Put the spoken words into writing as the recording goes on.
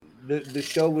the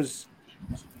show was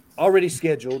already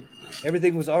scheduled.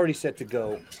 Everything was already set to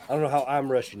go. I don't know how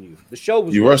I'm rushing you. The show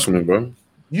was. You rushing me, bro.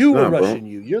 You were rushing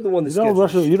you. You're the one that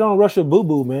you don't rush a boo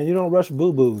boo, man. You don't rush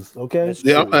boo boos. Okay.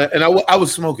 Yeah, and I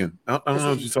was smoking. I don't know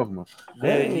what you're talking about.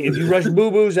 If you rush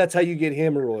boo boos, that's how you get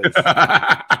hemorrhoids.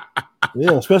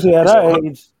 Yeah, especially at our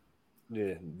age.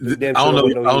 Yeah, I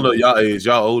don't know y'all age.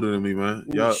 Y'all older than me, man.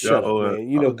 Y'all older. Man.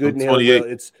 You know, good and hell.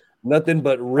 It's nothing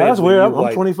but red. That's weird.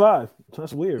 I'm 25.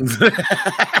 That's weird. With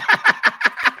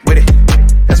it.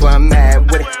 That's why I'm mad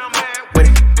with it.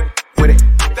 With it.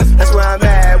 That's why I'm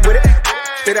mad with it.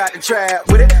 Spit out the trap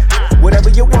with it. Whatever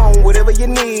you want, whatever you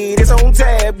need, it's on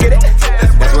tab. Get it.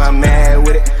 That's why I'm mad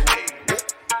with it.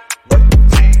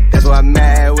 That's why I'm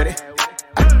mad with it.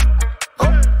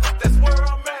 That's where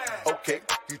I'm at. Okay,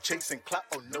 you chasing clout?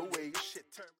 Oh no way, your shit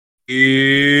turn.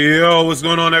 Yo, what's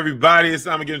going on, everybody? It's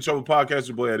time to Get in Trouble podcast.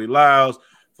 Your boy Eddie Lyles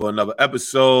for another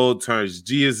episode. Turns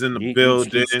G is in the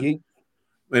building.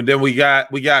 And then we got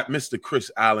Mr.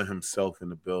 Chris Allen himself in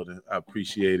the building. I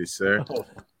appreciate it, sir.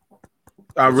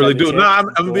 I really do. No, I'm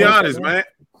gonna be honest, man.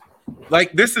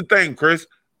 Like, this is the thing, Chris.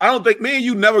 I don't think me and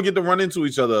you never get to run into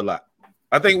each other a lot.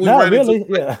 I think we run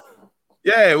into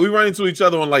we run into each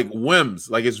other on like whims.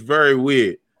 Like, it's very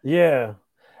weird. Yeah.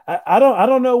 I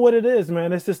don't know what it is,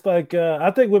 man. It's just like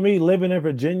I think with me living in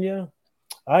Virginia,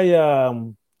 I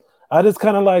just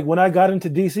kind of like when I got into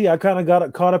DC, I kind of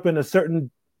got caught up in a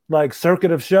certain like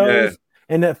circuit of shows,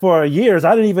 and that for years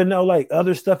I didn't even know like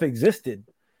other stuff existed.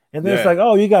 And then it's like,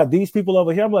 oh, you got these people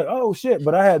over here. I'm like, oh shit!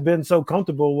 But I had been so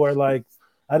comfortable where like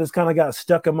I just kind of got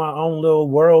stuck in my own little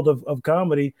world of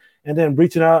comedy. And then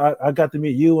reaching out, I got to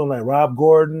meet you and like Rob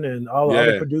Gordon and all the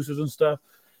other producers and stuff.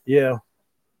 Yeah.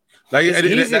 Like, it's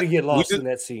easy to get lost in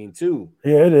that scene too.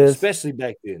 Yeah, it is, especially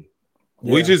back then.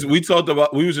 Yeah. We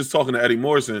was just talking to Eddie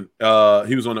Morrison.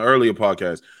 He was on the earlier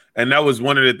podcast, and that was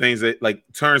one of the things that like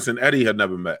Terrence and Eddie had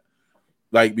never met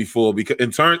like before. Because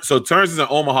Terrence is in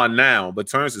Omaha now, but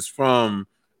Terrence is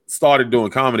started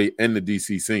doing comedy in the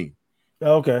DC scene.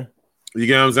 Okay, you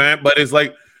get what I'm saying? But it's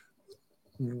like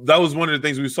that was one of the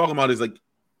things we was talking about. Is like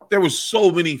there was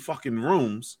so many fucking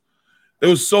rooms. There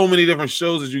was so many different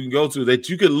shows that you can go to that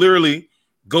you could literally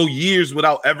go years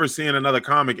without ever seeing another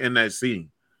comic in that scene.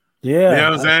 Yeah. You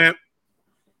know what I'm saying?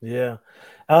 Yeah.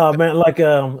 Man, like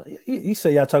you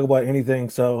say y'all talk about anything.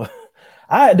 So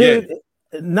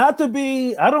not to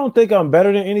be, I don't think I'm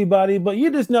better than anybody, but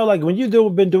you just know like when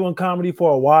you've been doing comedy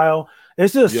for a while,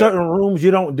 it's just certain rooms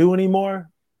you don't do anymore.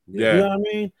 Yeah. You know what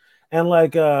I mean? And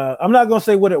like I'm not gonna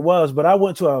say what it was, but I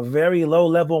went to a very low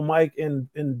level mic in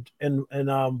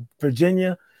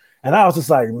Virginia, and I was just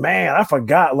like, man, I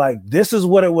forgot. Like this is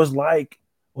what it was like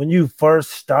when you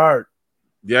first start.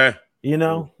 Yeah, you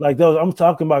know, like those. I'm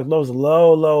talking about those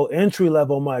low entry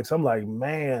level mics. I'm like,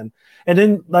 man. And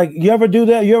then like, you ever do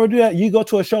that? You go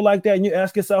to a show like that and you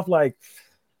ask yourself like,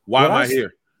 why am I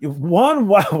here? Why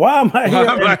am I here?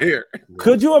 Why am I here?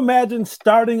 Could you imagine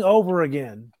starting over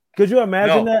again? Could you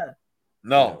imagine that?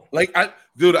 No, like I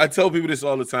tell people this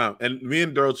all the time. And me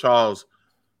and Daryl Charles,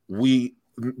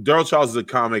 Daryl Charles is a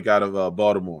comic out of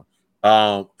Baltimore.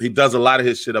 He does a lot of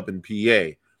his shit up in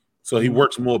PA, so he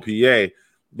works more PA.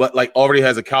 But like already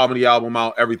has a comedy album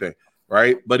out, everything,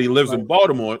 right? But he lives in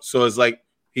Baltimore, so it's like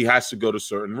he has to go to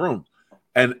certain rooms.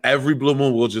 And every blue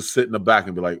moon will just sit in the back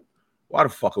and be like, "Why the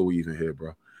fuck are we even here,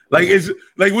 bro?" Like it's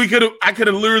like I could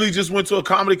have literally just went to a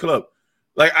comedy club.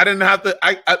 Like I didn't have to.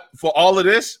 I for all of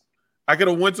this. I could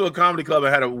have went to a comedy club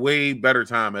and had a way better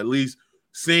time, at least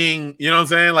seeing, you know what I'm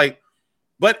saying? Like,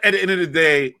 but at the end of the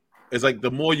day, it's like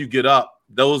the more you get up,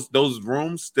 those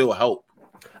rooms still help.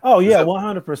 Oh yeah,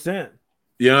 100%.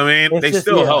 You know what I mean? They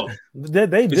still help.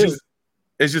 They do.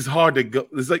 It's just hard to go.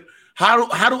 It's like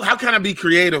how can I be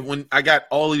creative when I got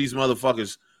all of these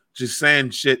motherfuckers just saying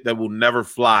shit that will never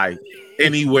fly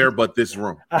anywhere but this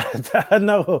room? I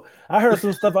know. I heard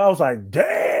some stuff. I was like,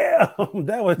 damn,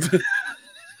 that was.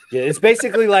 Yeah, it's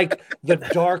basically like the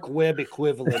dark web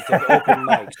equivalent of open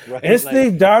mics, right? It's like,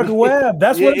 the dark web.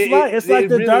 That's what it's like. It's like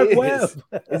the really dark web.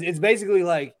 It's basically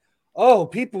like, oh,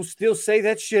 people still say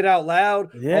that shit out loud.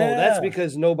 Yeah. Oh, that's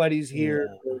because nobody's here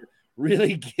to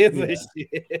really give a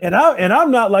shit. And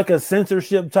I'm not like a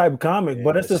censorship type comic,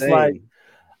 but it's just like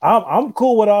I'm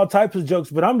cool with all types of jokes,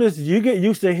 but you get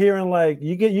used to hearing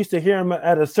them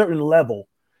at a certain level.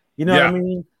 You know what I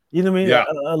mean? You know what I mean? Yeah.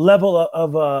 A level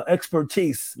of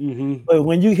expertise. Mm-hmm. But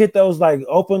when you hit those like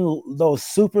those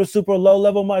super, super low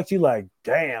level mics, you're like,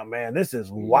 damn, man, this is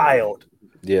wild.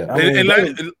 Yeah.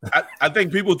 I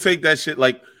think people take that shit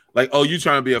like, oh, you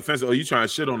trying to be offensive? Oh, you trying to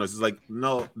shit on us? It's like,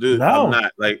 no, dude, no. I'm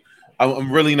not. Like,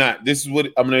 I'm really not. This is what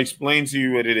I'm going to explain to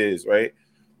you what it is, right?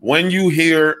 When you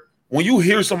hear when you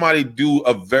hear somebody do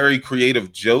a very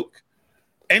creative joke,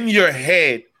 in your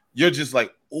head, you're just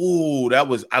like, "Oh,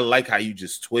 I like how you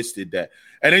just twisted that."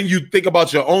 And then you think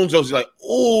about your own jokes, you're like,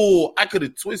 "Oh, I could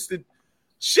have twisted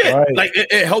shit." Right. Like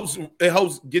it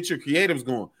helps get your creatives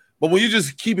going. But when you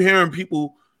just keep hearing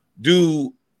people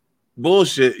do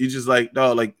bullshit, you just like,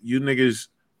 no, like you niggas,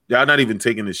 y'all not even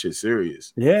taking this shit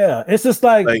serious. Yeah, it's just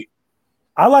like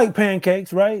I like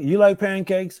pancakes, right? You like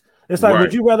pancakes. It's like,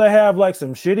 would you rather have like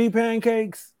some shitty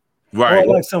pancakes, right,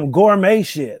 or like some gourmet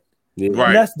shit? Yeah.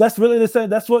 Right. That's really the same.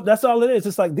 That's all it is.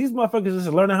 It's like these motherfuckers just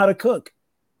learning how to cook.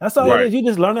 That's all it is. You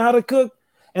just learning how to cook.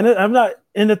 And I'm not.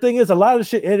 And the thing is, a lot of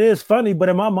shit, it is funny, but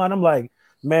in my mind, I'm like,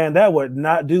 man, that would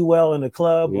not do well in the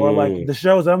club or like the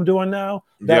shows I'm doing now.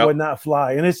 That would not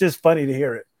fly. And it's just funny to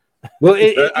hear it. Well,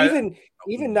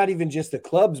 even not even just the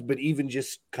clubs, but even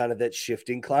just kind of that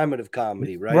shifting climate of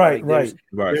comedy, right? Right.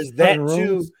 There's that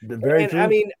too. Very true. I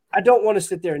mean, I don't want to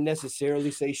sit there and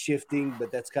necessarily say shifting,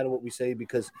 but that's kind of what we say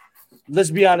because let's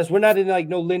be honest, we're not in like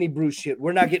no Lenny Bruce shit.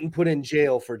 We're not getting put in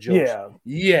jail for jokes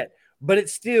yet. But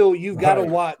it's still, you've got to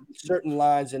watch certain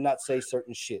lines and not say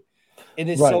certain shit.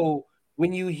 And it's so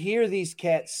when you hear these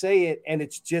cats say it and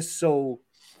it's just so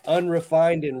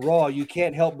unrefined and raw, you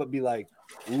can't help but be like,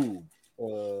 ooh.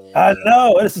 I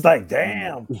know. It's just like,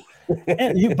 damn.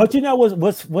 But you know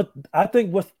what I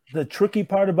think what's the tricky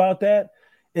part about that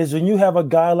is when you have a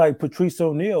guy like Patrice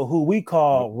O'Neal, who we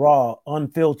call raw,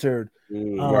 unfiltered,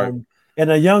 and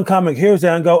a young comic hears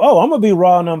that and go, oh, I'm gonna be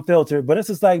raw and unfiltered. But it's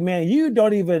just like, man, you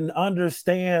don't even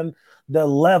understand the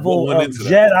level of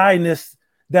Jedi-ness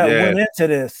that went into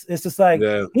this. It's just like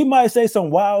he might say some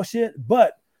wild shit,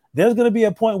 but there's gonna be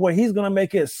a point where he's gonna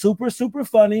make it super, super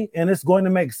funny and it's going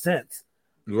to make sense.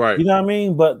 Right. You know what I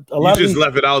mean? But a lot you just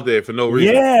left it out there for no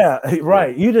reason. Yeah,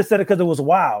 right. You just said it because it was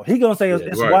wild. He's gonna say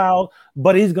it's wild,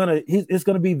 but it's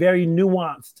gonna be very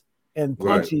nuanced and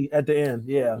punchy at the end.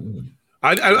 Yeah.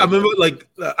 I remember like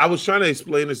I was trying to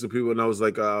explain this to people and I was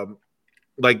like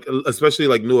especially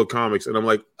like newer comics, and I'm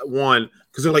like, one,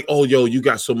 because they're like, oh yo, you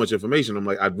got so much information. I'm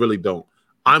like, I really don't.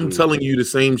 I'm telling you the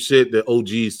same shit that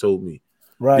OGs told me.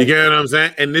 Right. You get what I'm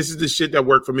saying? And this is the shit that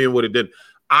worked for me and what it did.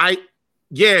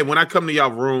 When I come to y'all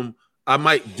room, I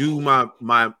might do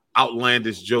my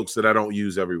outlandish jokes that I don't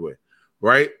use everywhere,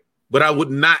 right? But I would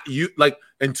not use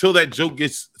until that joke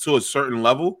gets to a certain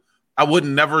level, I would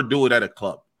never do it at a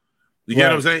club. You get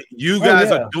what I'm saying? You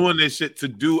guys are doing this shit to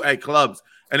do at clubs,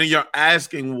 and then you're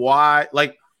asking why.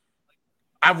 Like,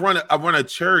 I run a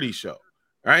charity show,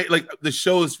 right? Like the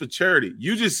show is for charity.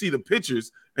 You just see the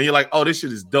pictures and you're like, oh, this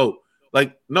shit is dope.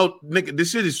 Like, no, nigga,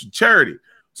 this shit is for charity.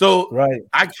 So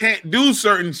I can't do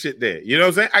certain shit there. You know what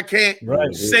I'm saying? I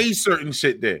can't say certain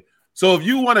shit there. So if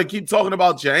you want to keep talking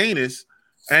about your anus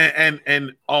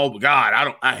and oh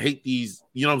God, I hate these,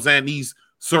 you know what I'm saying? These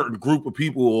certain group of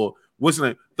people or what's the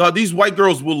name? These white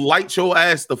girls will light your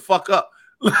ass the fuck up.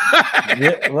 And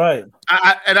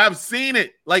I've seen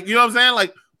it. Like, you know what I'm saying?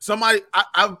 Like somebody,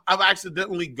 I've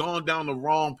accidentally gone down the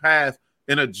wrong path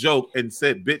in a joke and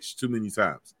said bitch too many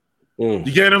times. You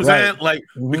get what I'm saying? Like,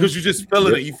 because you just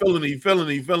feeling it, you feeling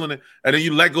it, and then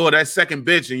you let go of that second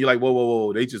bitch, and you're like,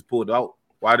 whoa, they just pulled out.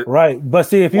 But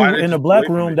see, if you're in a black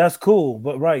room, that's cool.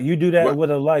 But you do that with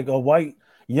a white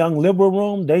young liberal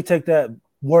room, they take that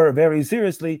word very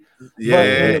seriously.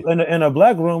 Yeah. But in a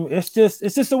black room, it's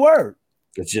just a word.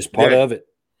 It's just part of it.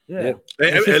 Yeah.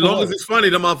 As long as it's funny,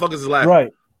 the motherfuckers is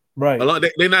laughing. Right.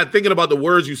 They're not thinking about the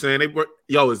words you saying.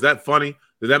 Is that funny?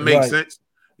 Does that make sense?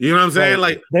 You know what I'm saying?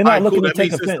 Like, they're not looking to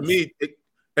take offense.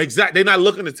 Exactly. They're not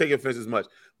looking to take offense as much.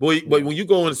 But when you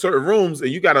go in certain rooms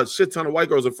and you got a shit ton of white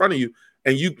girls in front of you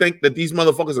and you think that these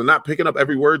motherfuckers are not picking up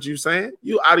every word you saying,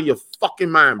 you out of your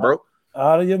fucking mind, bro.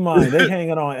 Out of your mind. They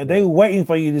hanging on. And they waiting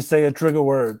for you to say a trigger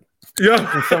word.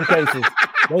 Yeah. In some cases.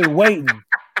 They waiting.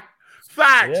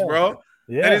 Facts, bro.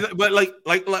 Yeah. But like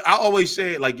I always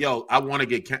say, like, yo, I want to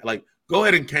get go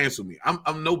ahead and cancel me.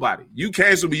 I'm nobody. You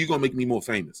cancel me, you're gonna make me more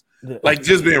famous. Like,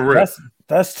 just being real.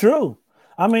 That's true.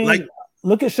 I mean,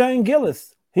 look at Shane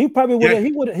Gillis. He probably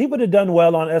would have done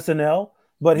well on SNL,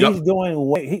 but he's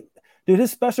doing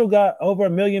his special got over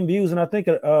 1 million views in I think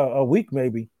a week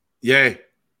maybe. Yeah,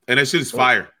 and that shit is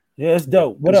fire. Yeah, it's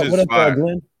dope. What up,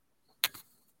 Glenn?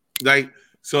 Like,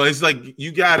 so it's like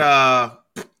you gotta.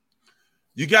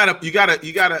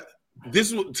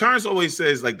 This Terrence always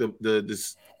says like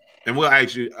this. And we'll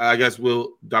actually, I guess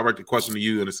we'll direct the question to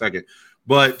you in a second.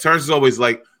 But Terrence is always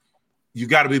like, you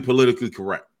got to be politically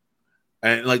correct.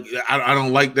 And like, I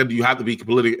don't like that you have to be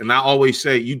politically. And I always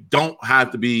say, you don't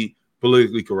have to be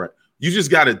politically correct. You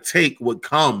just got to take what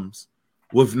comes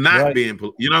with not being,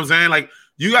 you know what I'm saying? Like,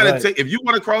 you got to take, if you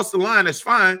want to cross the line, that's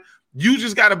fine. You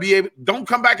just got to be able. Don't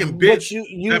come back and bitch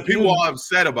that people are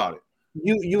upset about it.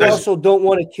 You also don't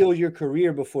want to kill your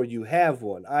career before you have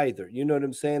one either. You know what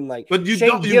I'm saying? Like, but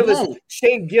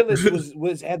Shane Gillis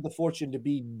was had the fortune to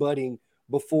be budding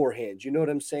beforehand. You know what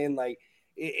I'm saying? Like,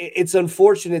 it's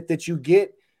unfortunate that you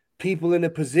get people in a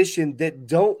position that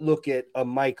don't look at a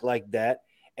mic like that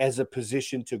as a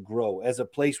position to grow, as a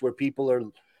place where people are,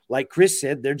 like Chris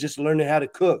said, they're just learning how to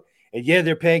cook. And yeah,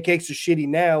 their pancakes are shitty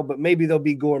now, but maybe they'll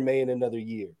be gourmet in another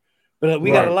year. But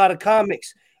we got a lot of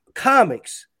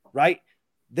comics, right,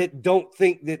 that don't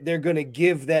think that they're going to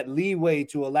give that leeway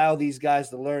to allow these guys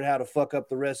to learn how to fuck up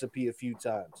the recipe a few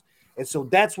times. And so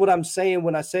that's what I'm saying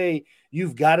when I say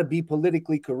you've got to be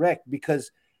politically correct,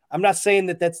 because I'm not saying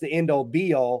that that's the end all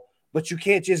be all, but you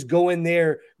can't just go in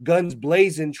there guns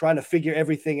blazing trying to figure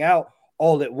everything out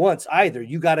all at once either.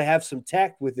 You got to have some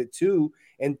tact with it too.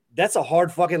 And that's a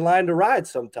hard fucking line to ride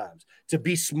sometimes, to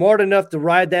be smart enough to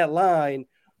ride that line,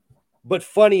 but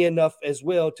funny enough as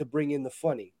well to bring in the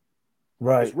funny.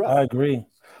 Right. I agree.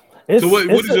 So what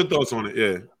is your thoughts on it?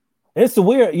 Yeah. It's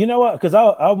weird. You know what? Because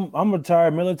I'm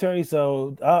retired military,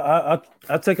 so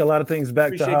I take a lot of things back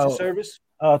Appreciate to how your service.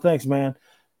 Oh, thanks, man.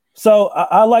 So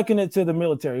I liken it to the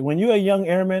military. When you're a young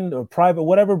airman or private,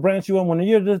 whatever branch you're in, when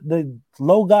you're the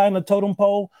low guy in the totem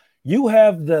pole, you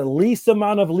have the least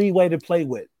amount of leeway to play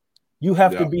with. You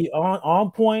have to be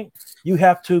on point. You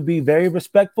have to be very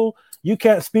respectful. You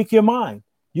can't speak your mind.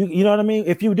 You know what I mean?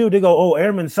 If you do, they go, oh,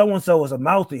 Airman so-and-so is a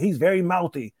mouthy. He's very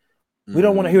mouthy. We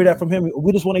don't want to hear that from him.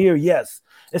 We just want to hear yes.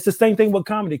 It's the same thing with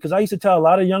comedy, because I used to tell a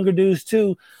lot of younger dudes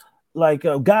too, like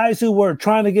guys who were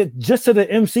trying to get just to the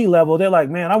MC level. They're like,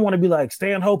 man, I want to be like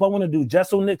Stanhope. I want to do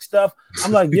Jesselnick stuff.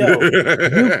 I'm like, yo,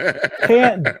 you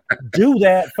can't do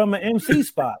that from an MC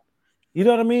spot. You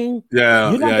know what I mean?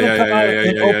 Yeah,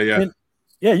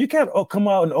 yeah. You can't come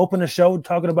out and open a show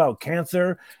talking about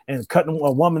cancer and cutting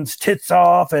a woman's tits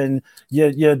off, and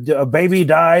a baby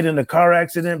died in a car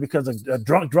accident because of a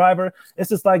drunk driver. It's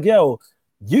just like, yo,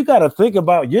 you got to think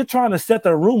about, you're trying to set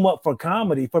the room up for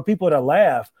comedy for people to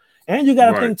laugh. And you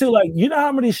got to think too, like, you know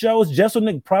how many shows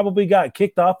Jesselnick probably got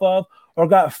kicked off of or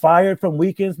got fired from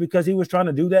weekends because he was trying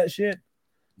to do that shit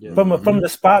from the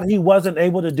spot he wasn't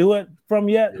able to do it from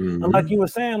yet. And like you were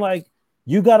saying, like,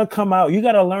 you got to come out, you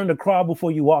got to learn to crawl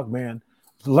before you walk, man.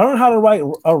 Learn how to write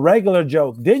a regular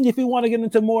joke. Then if you want to get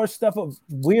into more stuff, of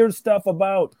weird stuff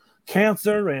about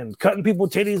cancer and cutting people's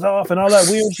titties off and all that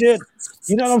weird shit,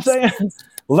 you know what I'm saying?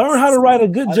 Learn how to write a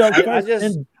good joke.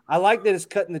 I like that it's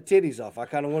cutting the titties off. I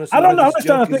kind of want to. I don't know. I'm just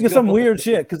trying to think of some weird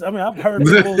shit, because I mean, I've heard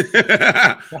people.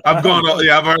 I've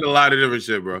heard a lot of different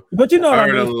shit, bro. But you know, I've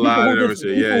heard a lot of different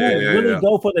shit. Really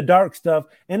go for the dark stuff,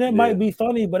 and it might be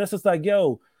funny, but it's just like,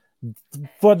 yo,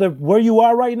 for the where you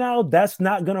are right now, that's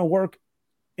not gonna work.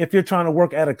 If you're trying to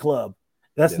work at a club,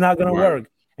 that's not gonna work,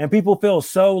 and people feel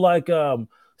so like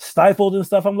stifled and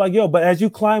stuff. I'm like, yo, but as you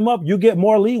climb up, you get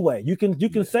more leeway. You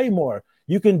can say more.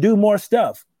 You can do more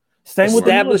stuff. Same with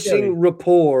establishing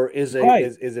rapport is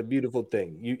a beautiful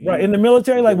thing. In the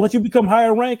military, like once you become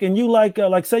higher rank and you like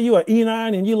say you are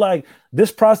E9 and you like,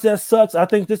 this process sucks, I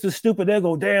think this is stupid, they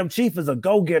go, damn, Chief is a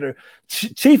go-getter,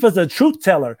 Chief is a truth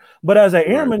teller. But as an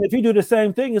airman, if you do the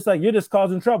same thing, it's like you're just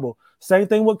causing trouble. Same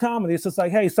thing with comedy. It's just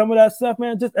like, hey, some of that stuff,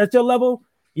 man, just at your level,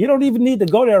 you don't even need to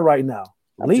go there right now.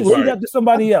 Leave that to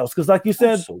somebody else, because like you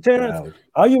said, Terrence,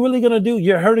 are you really gonna do?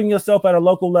 You're hurting yourself at a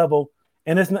local level.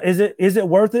 And it's not, is it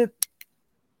worth it?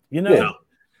 You know? Yeah.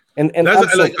 And I'm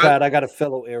so proud. I got a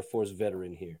fellow Air Force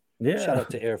veteran here. Yeah. Shout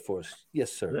out to Air Force.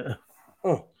 Yes, sir.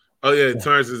 Yeah. Oh yeah,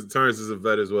 Terrence is a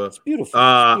vet as well. It's beautiful.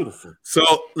 It's beautiful. So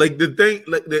like the thing,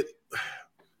 like that.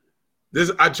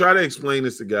 This I try to explain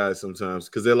this to guys sometimes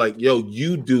because they're like, "Yo,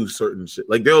 you do certain shit."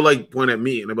 Like they'll like point at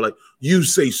me and they'll be like, "You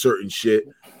say certain shit,"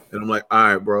 and I'm like,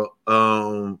 "All right, bro.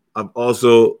 I'm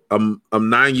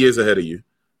 9 years ahead of you.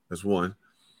 That's one.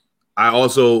 I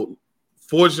also,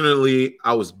 fortunately,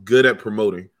 I was good at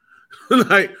promoting.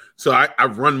 Like, so I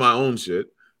run my own shit.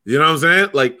 You know what I'm saying?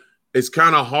 Like, it's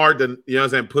kind of hard to, you know what I'm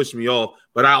saying, push me off.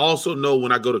 But I also know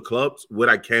when I go to clubs what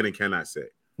I can and cannot say.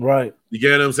 Right. You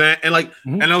get what I'm saying? And like,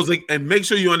 and I was like, and make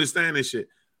sure you understand this shit.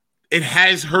 It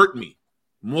has hurt me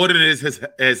more than it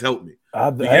has helped me.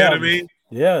 You get what I mean?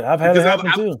 Yeah, I've had it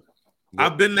happen too.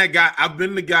 I've been that guy. I've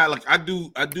been the guy. Like I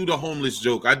do the homeless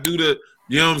joke. I do the,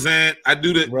 you know what I'm saying? I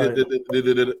do the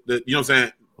you know what I'm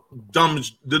saying?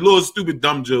 The little stupid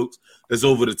dumb jokes that's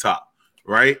over the top,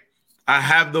 right? I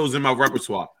have those in my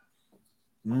repertoire.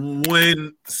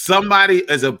 When somebody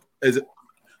the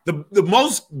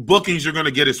most bookings you're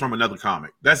gonna get is from another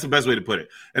comic. That's the best way to put it.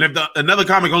 And if another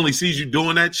comic only sees you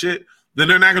doing that shit, then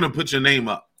they're not gonna put your name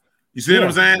up. You see what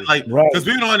I'm saying? Like, because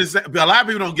people don't understand. A lot of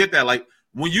people don't get that. Like,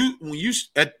 when you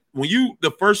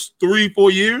the first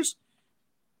 3-4 years,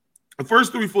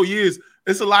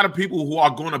 it's a lot of people who are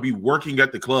going to be working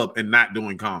at the club and not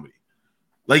doing comedy.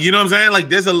 Like, you know what I'm saying? Like,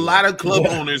 there's a lot of club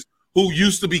owners who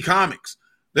used to be comics.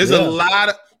 There's a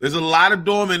lot of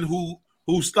doormen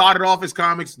who started off as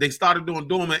comics. They started doing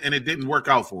doorman and it didn't work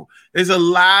out for them. There's a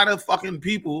lot of fucking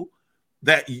people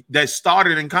that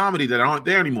started in comedy that aren't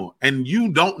there anymore. And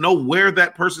you don't know where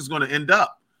that person's going to end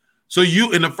up. So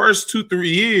you, in the first 2-3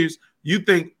 years, you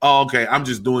think, oh, okay, I'm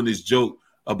just doing this joke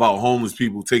about homeless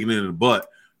people taking it in the butt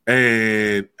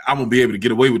and I'm going to be able to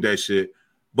get away with that shit.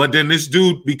 But then this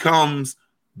dude becomes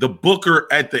the booker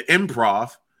at the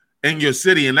Improv in your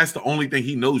city, and that's the only thing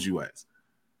he knows you as.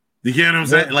 You get what I'm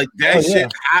saying? Like, that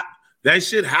that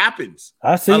shit happens.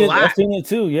 I've seen it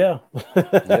too, yeah.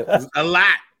 A lot.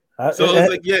 So it's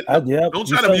like, don't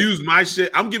try to use my shit.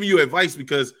 I'm giving you advice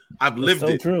because I've lived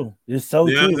it. True. It's so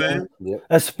true.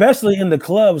 Especially in the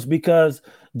clubs, because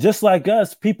just like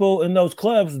us, people in those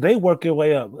clubs, they work their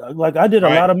way up. Like, I did a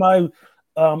lot of my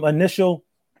initial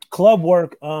club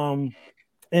work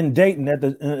in Dayton at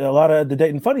the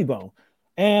Dayton Funny Bone.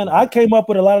 And I came up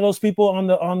with a lot of those people on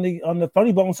the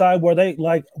Funny Bone side where they,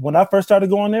 like, when I first started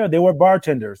going there, they were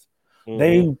bartenders.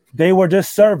 Mm-hmm. They were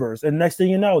just servers. And next thing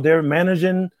you know, they're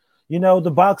managing,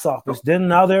 the box office. Then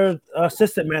now they're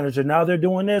assistant manager. Now they're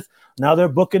doing this. Now they're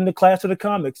booking the Clash of the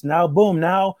Comics. Now, boom.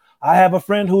 Now I have a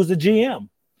friend who's a GM.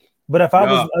 But if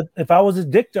I was a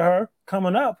dick to her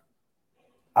coming up,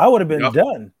 I would have been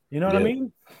done. You know what I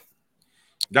mean?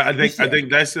 I think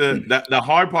that's the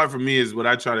hard part for me is what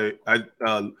I try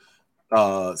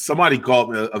to. Somebody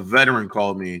called me, a veteran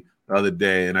called me the other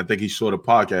day, and I think he showed a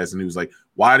podcast, and he was like,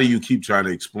 "Why do you keep trying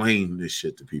to explain this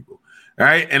shit to people?"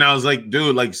 Right? And I was like,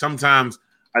 "Dude, like, sometimes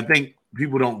I think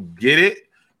people don't get it,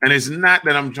 and it's not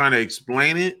that I'm trying to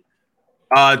explain it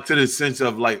to the sense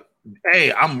of like,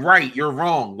 hey, I'm right, you're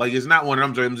wrong. Like, it's not one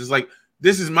of them. I'm just like,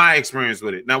 this is my experience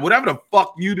with it. Now, whatever the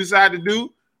fuck you decide to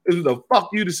do is the fuck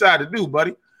you decide to do,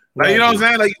 buddy. Like, you know what I'm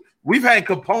saying? Like, we've had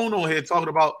Capone on here talking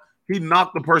about he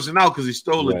knocked the person out because he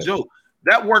stole a joke.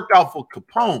 That worked out for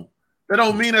Capone. That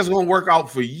don't mean that's going to work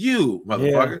out for you,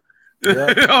 motherfucker. You know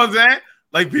what I'm saying?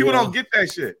 Like, people don't get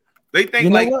that shit. They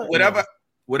think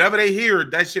whatever they hear,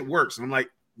 that shit works. And I'm like,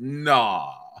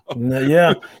 nah.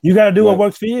 Yeah, you got to do what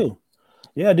works for you.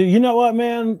 Yeah, dude. You know what,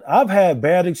 man? I've had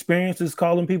bad experiences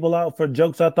calling people out for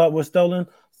jokes I thought were stolen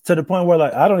to the point where,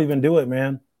 like, I don't even do it,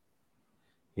 man.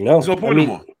 No, there's no point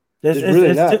anymore.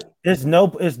 There's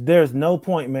no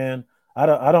point, man. I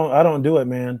don't do it,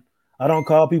 man. I don't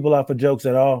call people out for jokes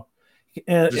at all.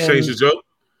 Just change the joke.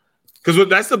 Because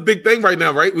that's the big thing right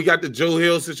now, right? We got the Joe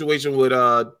Hill situation with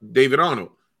David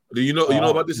Arnold. Do you know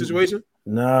about this situation?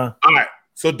 Nah. All right.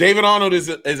 So David Arnold is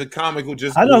a comic who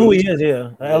just I know who he is.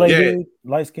 Yeah, LA dude,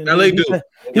 light skinned. LA dude.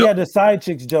 He had the side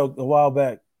chicks joke a while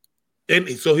back, and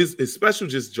so his special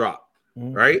just dropped,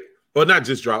 right? Well, not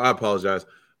just dropped. I apologize.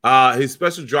 His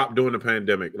special dropped during the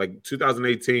pandemic, like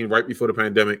 2018, right before the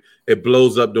pandemic. It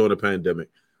blows up during the pandemic.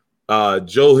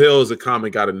 Joe Hill is a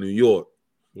comic out of New York.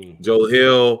 Joe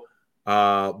Hill,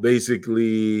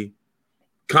 basically,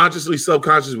 consciously,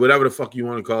 subconscious, whatever the fuck you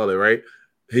want to call it, right?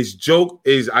 His joke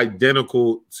is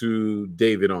identical to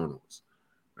David Arnold's.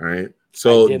 All right.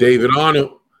 So David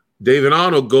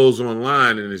Arnold goes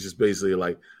online and it's just basically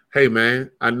like, hey man,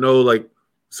 I know like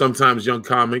sometimes young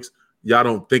comics, y'all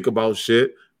don't think about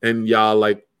shit and y'all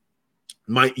like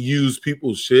might use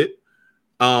people's shit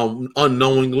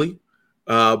unknowingly.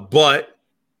 But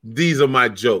these are my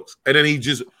jokes. And then he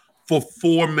just for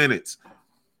 4 minutes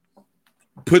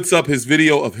puts up his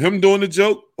video of him doing the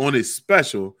joke on his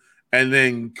special. And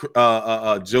then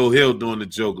Joe Hill doing the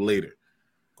joke later.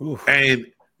 Oof. And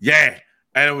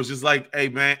it was just like, hey,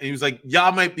 man. And he was like,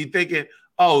 y'all might be thinking,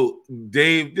 oh,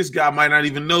 Dave, this guy might not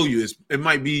even know you. It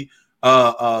might be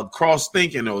cross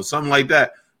thinking or something like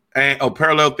that. Or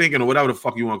parallel thinking or whatever the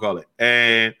fuck you want to call it.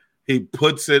 And he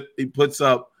puts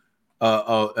up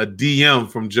a DM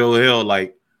from Joe Hill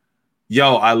like,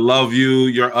 yo, I love you.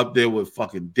 You're up there with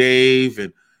fucking Dave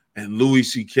and Louis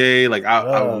C.K. Like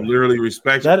I literally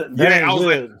respect you. I was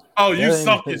like, oh, you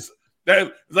sunk your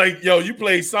that like yo, you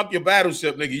played sunk your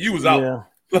battleship, nigga. You was out.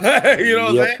 Yeah. You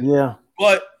know what I'm saying? Yeah.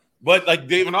 But like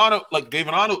David Arnold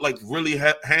really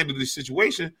handled this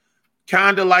situation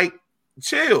kind of like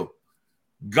chill.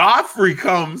 Godfrey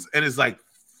comes and is like,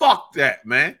 fuck that,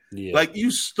 man. Yeah. Like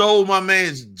you stole my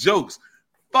man's jokes.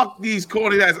 Fuck these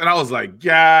corny ass. And I was like,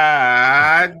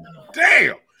 God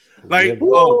damn. Like,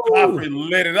 Godfrey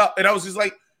lit it up. And I was just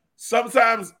like,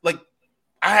 sometimes, like,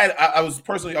 I was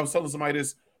telling somebody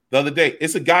this the other day.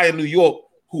 It's a guy in New York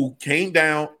who came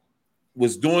down,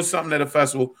 was doing something at a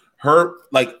festival, heard,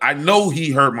 like, I know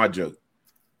he heard my joke.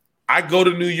 I go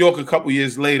to New York a couple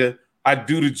years later. I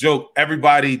do the joke.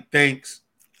 Everybody thinks,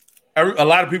 a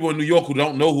lot of people in New York who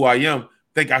don't know who I am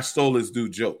think I stole this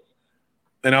dude's joke.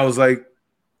 And I was like,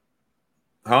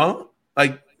 huh?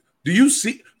 Like, do you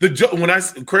see the joke?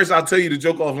 Chris, I'll tell you the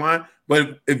joke offline,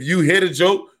 but if you hear the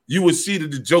joke, you will see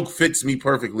that the joke fits me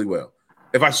perfectly well.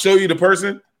 If I show you the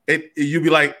person, you'll be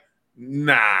like,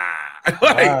 nah. Like,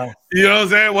 wow. You know what I'm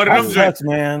saying? One of them jokes,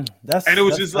 man. It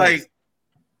was just like,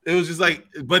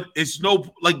 but it's no,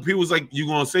 like, people was like, you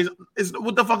gonna say,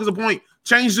 what the fuck is the point?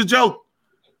 Change the joke.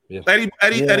 Yeah.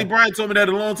 Eddie Bryant told me that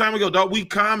a long time ago. Dog, we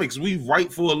comics, we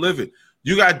write for a living.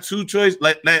 You got two choices.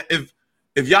 Like,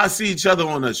 if y'all see each other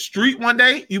on the street one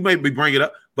day, you maybe bring it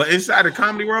up. But inside the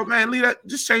comedy world, man, leave that.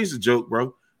 Just change the joke,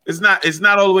 bro. It's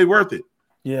not all the way worth it.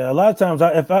 Yeah, a lot of times,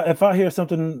 if I hear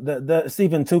something that's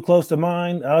even too close to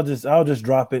mine, I'll just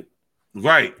drop it.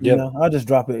 Right. You know, I'll just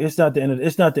drop it. It's not the end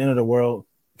of the world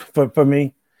for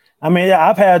me. I mean, yeah,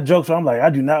 I've had jokes where I'm like, I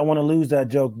do not want to lose that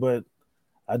joke, but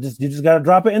you just got to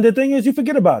drop it. And the thing is, you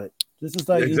forget about it. This is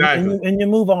like, exactly. and you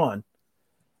move on.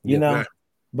 You know. Man.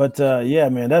 But yeah,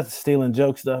 man, that's stealing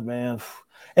joke stuff, man.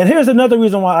 And here's another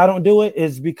reason why I don't do it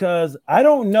is because I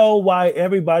don't know why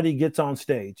everybody gets on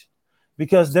stage.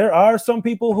 Because there are some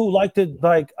people who like to,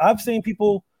 like, I've seen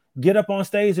people get up on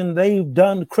stage and they've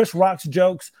done Chris Rock's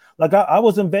jokes. Like, I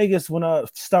was in Vegas when I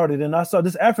started and I saw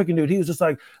this African dude. He was just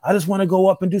like, I just want to go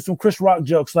up and do some Chris Rock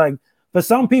jokes. Like, for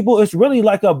some people, it's really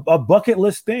like a bucket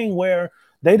list thing where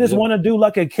they just want to do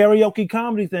like a karaoke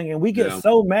comedy thing. And we get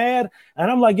so mad. And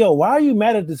I'm like, yo, why are you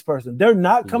mad at this person? They're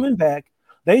not coming back.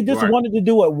 They just wanted to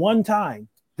do it one time.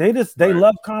 They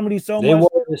love comedy so much. They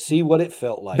wanted to see what it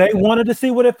felt like. They wanted to see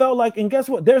what it felt like. And guess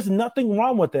what? There's nothing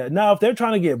wrong with that. Now, if they're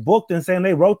trying to get booked and saying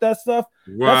they wrote that stuff,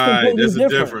 that's completely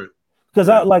different. Because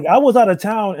I was out of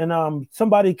town and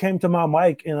somebody came to my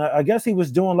mic and I guess he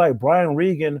was doing like Brian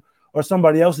Regan or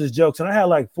somebody else's jokes. And I had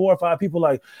like 4 or 5 people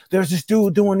like, there's this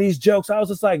dude doing these jokes. I was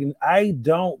just like, I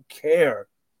don't care.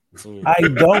 I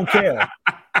don't care.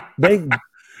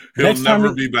 He'll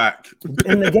never be back.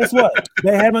 And guess what?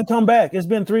 They haven't come back. It's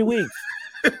been 3 weeks.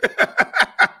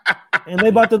 And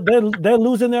they're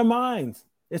losing their minds.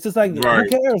 It's just like, who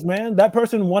cares, man? That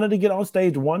person wanted to get on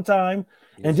stage one time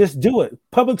and just do it.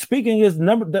 Public speaking is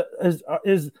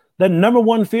the number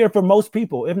one fear for most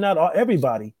people, if not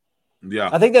everybody. Yeah.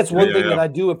 I think that's one thing that I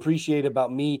do appreciate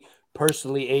about me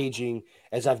personally aging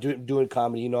as I've doing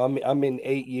comedy. You know, I'm in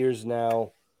 8 years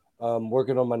now,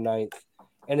 working on my 9th.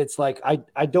 And it's like,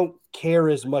 I don't care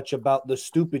as much about the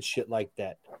stupid shit like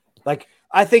that. Like,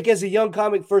 I think as a young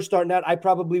comic first starting out, I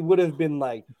probably would have been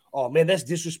like, oh, man, that's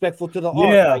disrespectful to the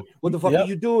art. Like, what the fuck are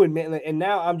you doing, man? And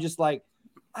now I'm just like,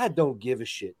 I don't give a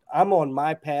shit. I'm on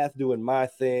my path doing my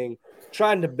thing,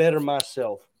 trying to better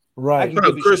myself. Right.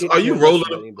 Chris, are you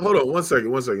rolling? Hold on 1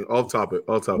 second. Off topic.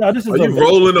 No, are you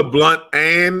rolling a blunt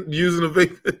and using a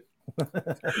vape?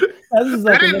 I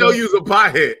didn't know you was a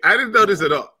pothead. I didn't know this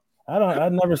at all. I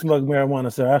never smoked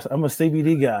marijuana, sir. I'm a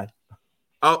CBD guy.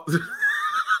 Oh,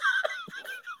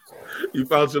 you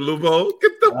found your loophole?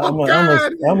 Get the fuck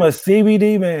out! I'm a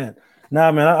CBD man.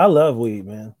 Nah, man, I love weed,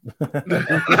 man.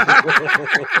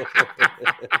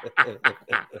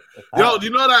 Yo, do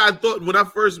you know that I thought when I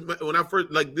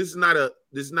first like this is not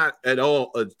at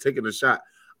all taking a shot.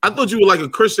 I thought you were like a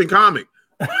Christian comic.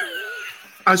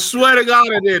 I swear to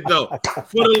God, I did though.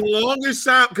 For the longest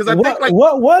time, because I think like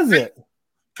what was it?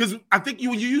 Because I think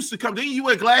you used to come. Didn't you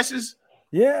wear glasses?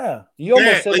 Yeah. You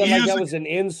almost said that was an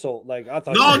insult. Like I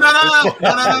thought.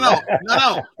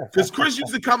 No. Because Chris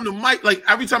used to come to Mike. Like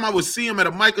every time I would see him at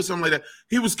a mic or something like that,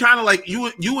 he was kind of like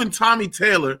you and Tommy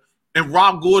Taylor and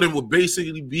Rob Gordon would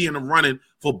basically be in the running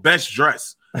for best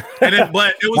dress. And then,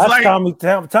 but it was like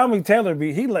Tommy Taylor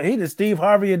he the Steve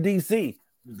Harvey of DC.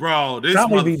 Bro, this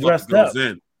Tommy be dressed goes up.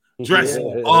 In.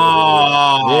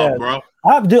 Bro.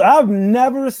 I've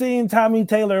never seen Tommy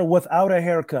Taylor without a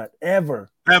haircut ever.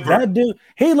 That dude,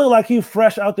 he looked like he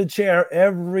fresh out the chair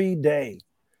every day.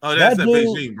 Oh, that's that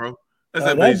Beijing, bro. That's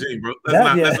that Beijing, bro.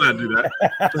 Let's not do that.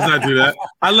 Let's not do that.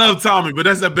 I love Tommy, but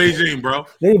that's that Beijing, bro.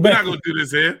 We're not gonna do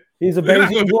this here. He's a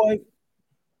Beijing boy.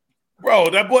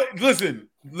 Bro, that boy, listen.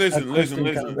 Like,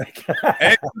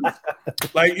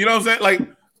 you know what I'm saying? Like,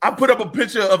 I put up a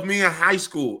picture of me in high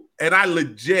school, and I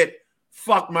legit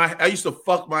I used to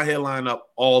fuck my hairline up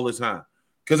all the time.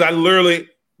 Because I literally,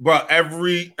 bro,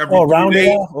 every 3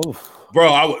 days,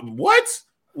 bro, I would, what?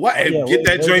 And get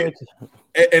that joint,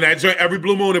 and that joint every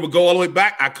blue moon, it would go all the way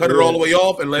back. I cut it all the way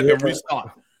off and let it restart.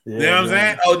 You know what I'm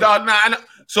saying? Oh, dog, nah.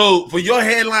 So for your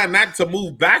hairline not to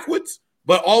move backwards,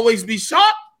 but always be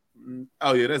sharp,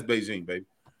 Oh yeah, that's Beijing, baby.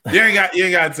 You ain't got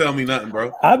to tell me nothing,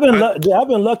 bro. I've been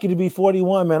lucky to be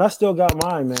 41, man. I still got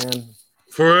mine, man.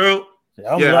 For real?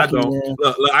 I'm lucky, I don't. Man.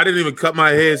 Look, I didn't even cut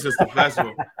my hair since the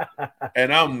festival,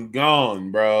 and I'm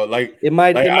gone, bro. Like it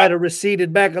might have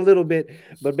receded back a little bit,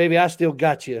 but baby, I still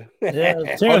got you. Yeah,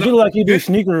 Terrence, you look like you do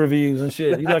sneaker reviews and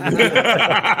shit. You look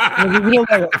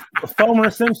like a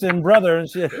Homer Simpson brother and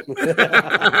shit.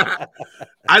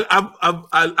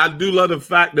 I do love the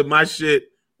fact that my shit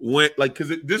went like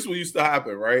because this what used to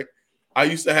happen, right? I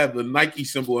used to have the Nike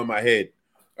symbol in my head.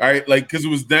 All right, like because it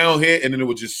was down here and then it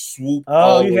would just swoop.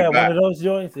 Oh, you had one of those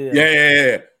joints?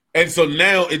 Yeah. And so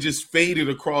now it just faded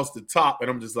across the top, and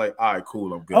I'm just like, all right,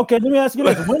 cool, I'm good. Okay, let me ask you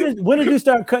this: when did you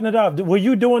start cutting it off? Were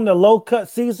you doing the low cut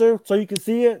Caesar so you could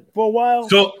see it for a while?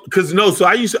 So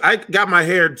I got my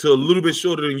hair to a little bit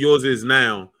shorter than yours is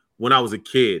now when I was a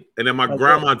kid, and then my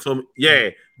grandma told me,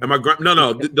 and my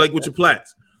like with your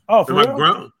plaits. Oh, for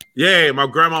real? My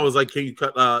grandma was like, can you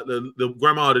cut the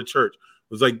grandma of the church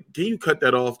was like, can you cut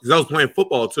that off? Because I was playing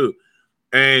football too.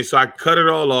 And so I cut it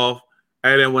all off.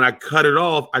 And then when I cut it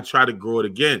off, I tried to grow it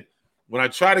again. When I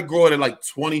tried to grow it at like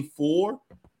 24,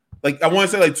 like I want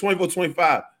to say like 24,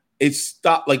 25, it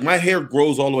stopped. Like my hair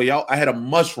grows all the way out. I had a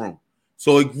mushroom.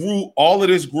 So it grew, all of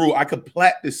this grew. I could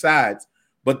plait the sides,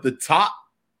 but the top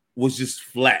was just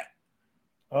flat.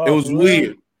 Oh, it was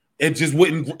weird. It just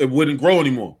wouldn't grow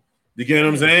anymore. You get what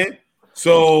I'm saying?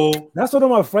 So that's what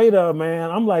I'm afraid of, man.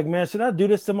 I'm like, man, should I do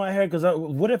this to my hair? Because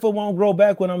what if it won't grow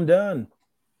back when I'm done?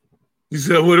 You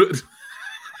said what?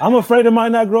 I'm afraid it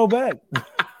might not grow back.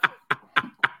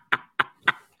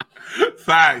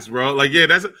 Facts, bro. Like, yeah,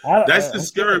 that's the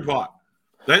scary part.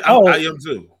 I am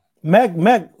too. Mac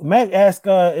asked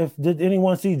did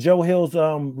anyone see Joe Hill's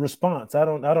response? I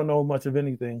don't know much of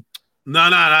anything.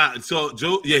 No. So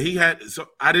Joe, he had. So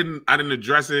I didn't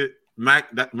address it. Mac,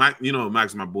 you know,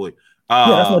 Mac's my boy.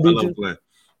 That's my dude. I love playing.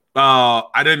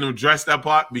 I didn't address that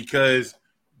part because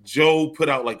Joe put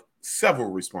out like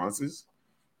several responses,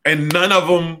 and none of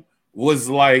them was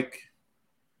like,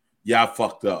 "Yeah, I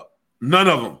fucked up." None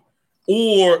of them,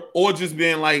 or just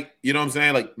being like, you know what I'm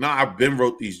saying? Like, nah, I've been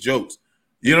wrote these jokes.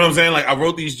 You know what I'm saying? Like, I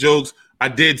wrote these jokes. I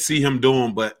did see him do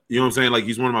them, but you know what I'm saying? Like,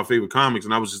 he's one of my favorite comics,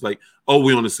 and I was just like, oh,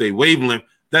 we on the same wavelength.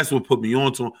 That's what put me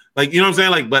on to him. Like, you know what I'm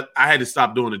saying? Like, but I had to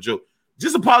stop doing the joke.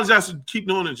 Just apologize to keep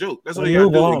doing the joke. That's all you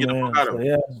gotta do. Get the fuck out of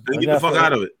it. Get the fuck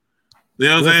out of it. You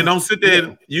know what I'm saying? Don't sit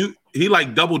there. He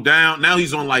like doubled down. Now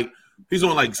he's on like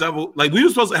several. Like we were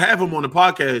supposed to have him on the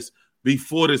podcast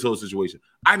before this whole situation.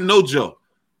 I know Joe.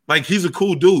 Like he's a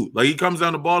cool dude. Like he comes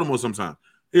down to Baltimore sometimes.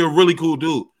 He's a really cool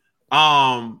dude.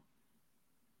 I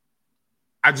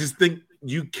just think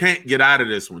you can't get out of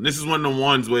this one. This is one of the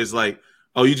ones where it's like,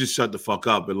 oh, you just shut the fuck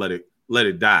up and let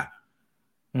it die.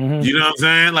 Mm-hmm. You know what I'm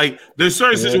saying? Like there's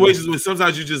certain situations where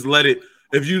sometimes you just let it.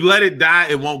 If you let it die,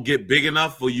 it won't get big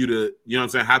enough for you to, you know what I'm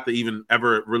saying, have to even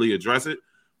ever really address it.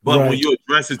 But when you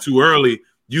address it too early,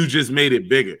 you just made it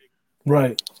bigger.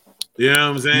 Right. You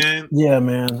know what I'm saying? Yeah,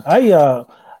 man.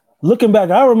 Looking back,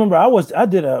 I remember I was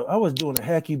doing a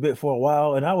hacky bit for a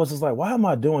while, and I was just like, why am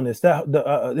I doing this?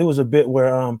 It was a bit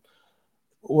where I'm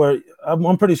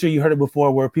pretty sure you heard it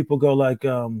before, where people go like,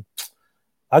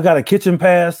 I got a kitchen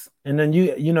pass, and then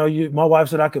my wife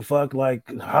said I could fuck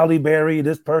like Holly Berry,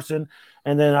 this person,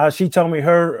 and then she told me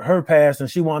her pass, and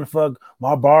she wanted to fuck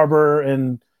my barber,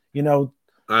 and I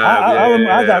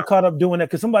got caught up doing that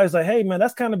because somebody's like, hey man,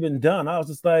 that's kind of been done. I was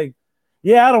just like,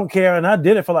 yeah, I don't care, and I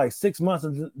did it for like 6 months,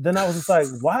 and then I was just like,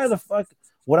 why the fuck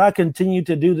would I continue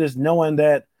to do this knowing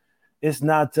that it's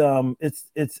not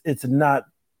it's not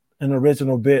an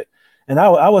original bit? And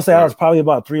I would say I was probably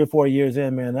about 3 or 4 years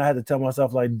in, man. I had to tell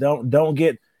myself like, don't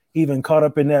get even caught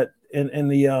up in that in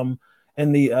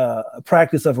the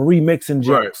practice of remixing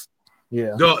jokes. Right.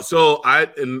 Yeah. No, so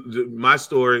in my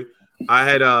story, I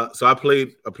had I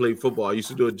played football. I used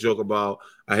to do a joke about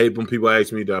I hate when people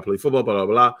ask me, do I play football? Blah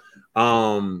blah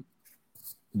blah.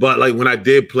 But like when I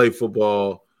did play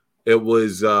football, it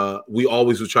was we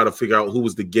always would try to figure out who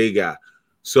was the gay guy.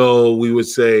 So we would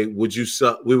say, would you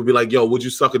suck? We would be like, yo, would you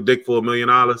suck a dick for $1 million?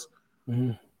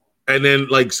 Mm-hmm. And then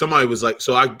like somebody was like,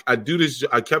 so I do this.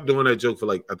 I kept doing that joke for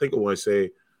like, I think I want to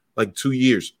say like 2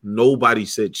 years. Nobody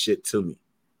said shit to me.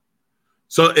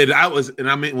 So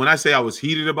I mean, when I say I was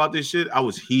heated about this shit, I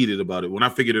was heated about it when I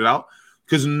figured it out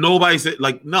because nobody said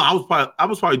like, no, I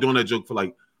was probably doing that joke for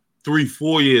like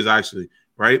 3-4 years actually.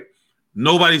 Right.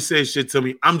 Nobody said shit to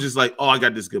me. I'm just like, oh, I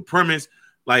got this good premise.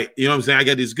 Like, you know what I'm saying? I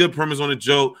got this good premise on the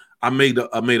joke. I made a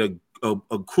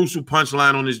crucial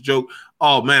punchline on this joke.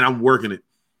 Oh, man, I'm working it.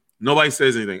 Nobody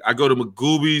says anything. I go to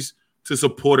Magooby's to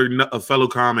support a fellow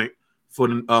comic for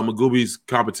the Magooby's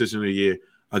competition of the year.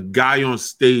 a guy on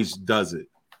stage does it,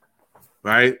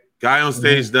 right? Guy on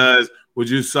stage does, would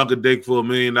you suck a dick for $1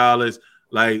 million?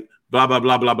 Like, blah, blah,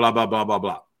 blah, blah, blah, blah, blah, blah,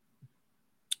 blah.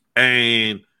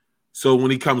 And so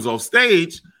when he comes off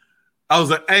stage, I was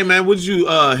like, hey, man, what did you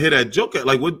hear that joke at?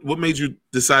 Like, what made you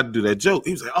decide to do that joke?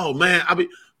 He was like, oh, man,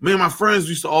 me and my friends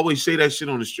used to always say that shit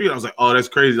on the street. I was like, oh, that's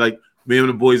crazy. Like, me and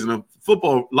the boys in the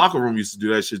football locker room used to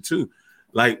do that shit too.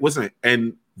 Like, what's that?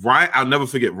 And Ryan, I'll never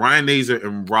forget, Ryan Nazer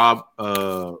and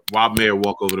Rob Mayer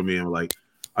walk over to me and were like,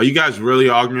 are you guys really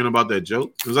arguing about that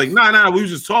joke? I was like, nah, we were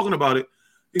just talking about it.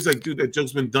 He's like, dude, that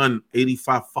joke's been done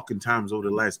 85 fucking times over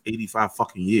the last 85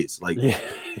 fucking years. Like, you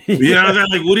know what I'm saying?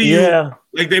 Like, what are you,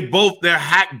 like, they're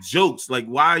hack jokes. Like,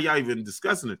 why are y'all even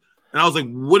discussing it? And I was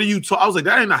like, what are you talking? I was like,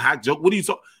 that ain't a hack joke. What are you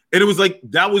talking? And it was like,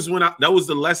 that was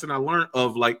the lesson I learned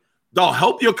of like, dog,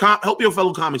 help your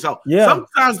fellow comics out. Yeah.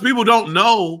 Sometimes people don't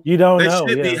know that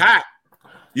shit be hack.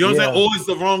 You know what I'm saying? Or it's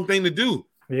the wrong thing to do.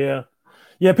 Yeah.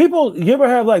 Yeah. People, you ever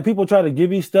have like people try to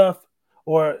give you stuff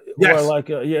or like,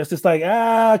 it's just like,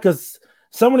 because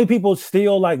so many people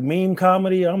steal like meme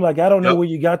comedy. I'm like, I don't know where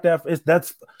you got that.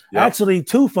 That's actually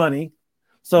too funny.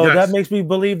 So that makes me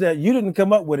believe that you didn't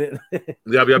come up with it.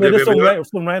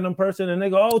 Some random person and they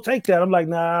go, oh, take that. I'm like,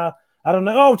 nah. I don't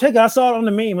know. Oh, take it. I saw it on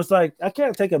the meme. It's like I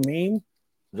can't take a meme.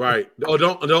 Right. Oh,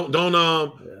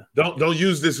 don't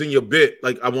use this in your bit.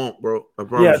 Like I won't, bro. I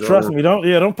promise. Yeah, trust me.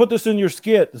 Don't put this in your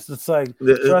skit. It's like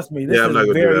trust me. This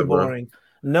is very boring.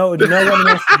 No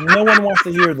one wants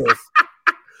to hear this.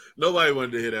 Nobody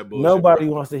wanted to hear that bullshit. Nobody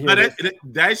wants to hear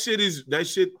that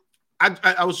shit.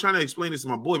 I was trying to explain this to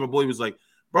my boy. My boy was like,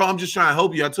 bro, I'm just trying to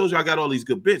help you. I told you I got all these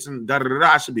good bits and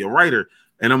I should be a writer.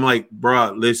 And I'm like,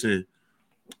 bro, listen.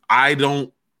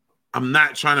 I'm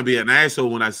not trying to be an asshole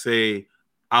when I say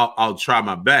I'll try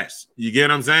my best. You get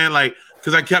what I'm saying? Like,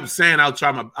 because I kept saying I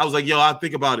was like, yo, I'll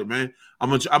think about it, man.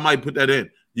 I might put that in.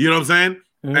 You know what I'm saying?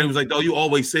 Mm-hmm. And he was like, oh, you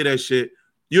always say that shit.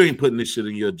 You ain't putting this shit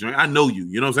in your joint. I know you.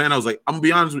 You know what I'm saying? I was like, I'm gonna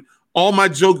be honest with you. All my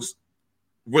jokes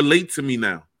relate to me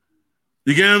now.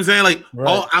 You get what I'm saying? Like,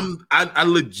 I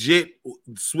legit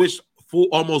switched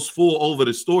almost full over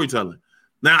to storytelling.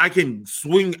 Now I can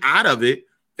swing out of it.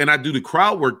 And I do the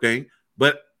crowd work thing,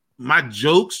 but my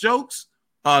jokes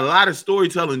are a lot of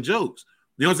storytelling jokes.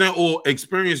 You know what I'm saying? Or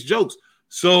experience jokes.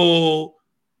 So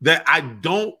that I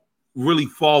don't really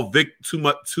fall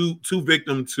too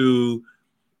victim to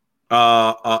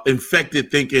infected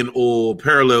thinking or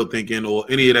parallel thinking or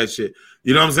any of that shit.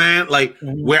 You know what I'm saying? Like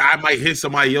where I might hit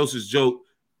somebody else's joke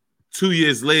 2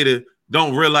 years later,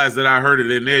 don't realize that I heard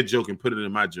it in their joke and put it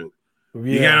in my joke.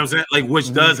 You get what I'm saying? Like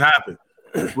which does happen.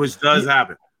 I've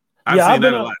seen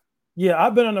that a lot. Yeah,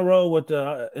 I've been on the road with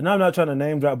and I'm not trying to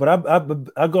name drop, but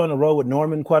I go on the road with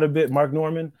Norman quite a bit, Mark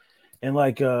Norman, and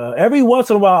like every once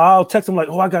in a while I'll text him like,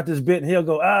 "Oh, I got this bit," and he'll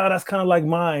go, that's kind of like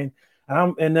mine,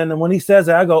 and then when he says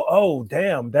that, I go, "Oh,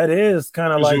 damn, that is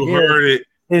kind of like it.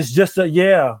 It's just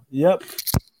yep."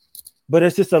 But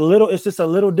it's just a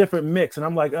little different mix, and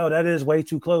I'm like, "Oh, that is way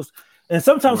too close." And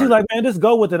sometimes he's like, "Man, just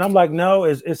go with it." I'm like, "No,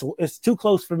 it's too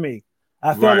close for me."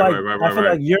 I feel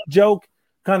like your joke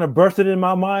kind of bursted in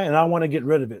my mind, and I want to get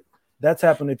rid of it. That's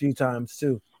happened a few times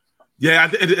too. Yeah,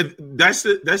 that's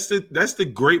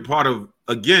the great part of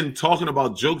again talking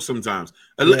about jokes sometimes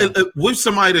with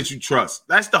somebody that you trust.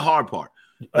 That's the hard part.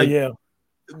 Like, you know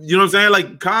what I'm saying?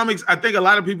 Like comics, I think a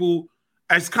lot of people,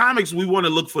 as comics, we want to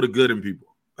look for the good in people.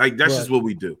 Like that's just what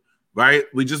we do, right?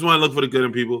 We just want to look for the good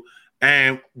in people.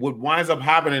 And what winds up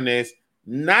happening is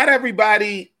not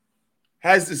everybody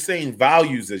has the same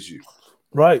values as you.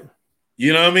 Right.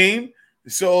 You know what I mean?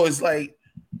 So it's like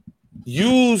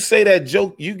you say that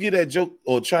joke, you get that joke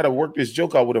or try to work this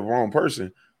joke out with the wrong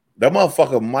person, that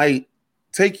motherfucker might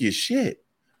take your shit.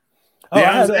 Oh,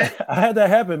 I had that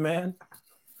happen, man.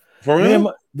 For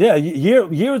real?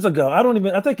 Years ago.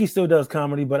 I think he still does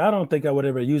comedy, but I don't think I would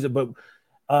ever use it. But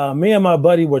me and my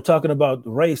buddy were talking about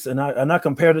race, and I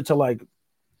compared it to like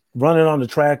running on the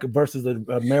track versus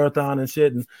a marathon and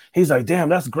shit. And he's like, damn,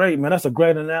 that's great, man. That's a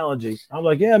great analogy. I'm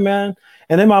like, yeah, man.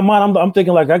 And in my mind, I'm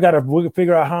thinking like, I got to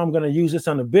figure out how I'm going to use this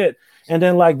on the bit. And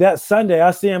then like that Sunday,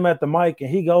 I see him at the mic and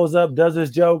he goes up, does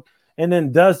his joke, and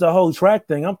then does the whole track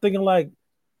thing. I'm thinking like,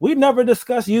 we never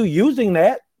discussed you using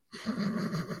that.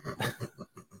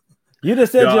 You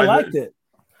just said you liked it.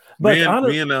 But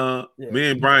me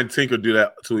and Brian Tinker do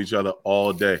that to each other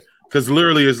all day. Because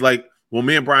literally it's like, when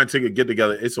me and Brian Tinker get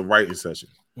together, it's a writing session.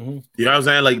 Mm-hmm. You know what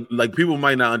I'm saying? Like people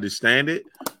might not understand it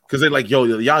because they're like, yo,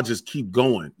 y'all just keep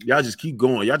going. Y'all just keep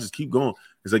going.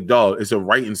 It's like, dog, it's a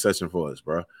writing session for us,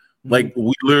 bro. Mm-hmm. Like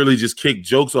we literally just kick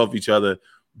jokes off each other.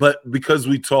 But because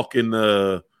we talk in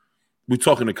the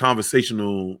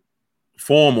conversational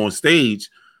form on stage,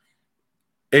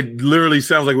 it literally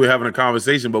sounds like we're having a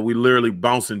conversation, but we literally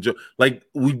bouncing like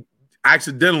we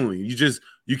accidentally.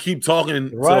 You keep talking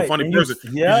to a funny person,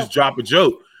 you just drop a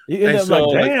joke. You end up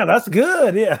like, damn, that's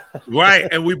good. Yeah. Right.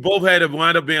 And we both had to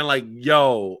wind up being like,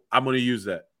 yo, I'm gonna use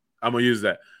that. I'm gonna use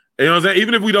that. You know what I'm saying?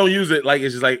 Even if we don't use it, like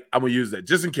it's just like I'm gonna use that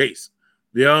just in case.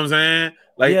 You know what I'm saying?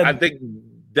 Like I think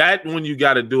that one you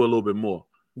got to do a little bit more.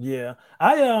 Yeah,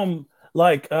 I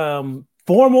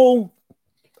formal.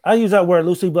 I use that word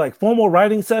loosely, but like formal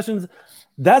writing sessions.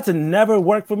 That's never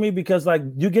worked for me because like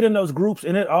you get in those groups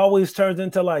and it always turns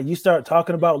into like you start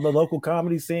talking about the local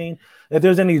comedy scene. If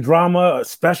there's any drama or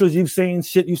specials you've seen,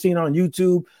 shit you've seen on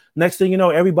YouTube, next thing you know,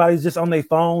 everybody's just on their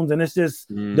phones and it's just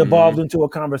devolved into a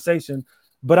conversation.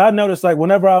 But I notice like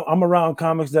whenever I'm around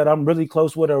comics that I'm really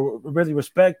close with or really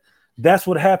respect, that's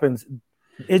what happens.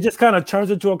 It just kind of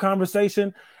turns into a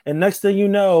conversation. And next thing you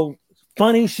know,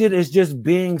 funny shit is just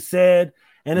being said.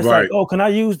 And it's like, oh, can I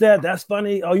use that? That's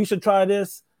funny. Oh, you should try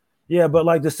this. Yeah, but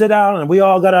like to sit down and we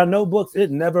all got our notebooks,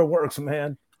 it never works,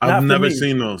 man. I've never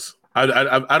seen those. I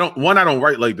don't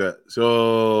write like that.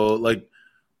 So like,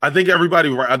 I think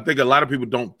a lot of people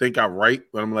don't think I write,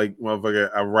 but I'm like,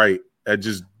 motherfucker, I write.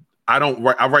 I don't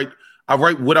write. I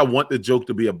write what I want the joke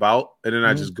to be about, and then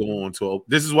I just go on to.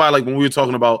 This is why, like when we were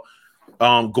talking about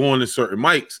going to certain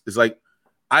mics, it's like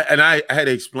I had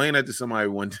to explain that to somebody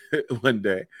one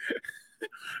day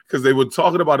because they were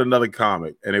talking about another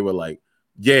comic, and they were like,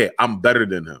 "Yeah, I'm better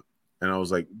than him," and I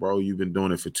was like, "Bro, you've been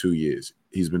doing it for 2 years.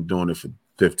 He's been doing it for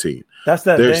 15. That's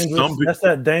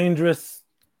that dangerous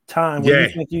time. When you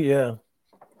think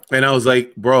And I was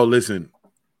like, "Bro, listen,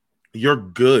 you're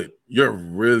good. You're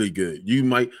really good. You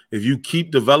might, if you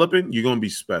keep developing, you're gonna be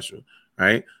special,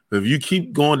 right? But if you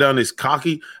keep going down this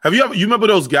cocky, you remember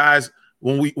those guys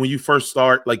when you first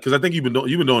start, like, because I think you've been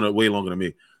doing it way longer than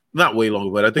me, not way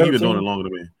longer, but I think you've been doing it longer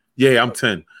than me. Yeah, I'm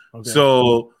 10. Okay.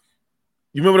 So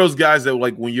you remember those guys that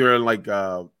like when you're in like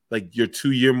your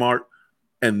 2-year mark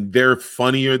and they're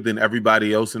funnier than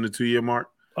everybody else in the 2-year mark.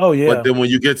 Oh yeah. But then when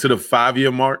you get to the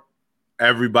 5-year mark,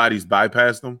 everybody's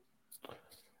bypassed them.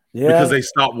 Yeah, because they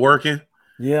stopped working.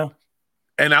 Yeah,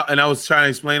 and I was trying to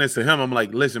explain this to him. I'm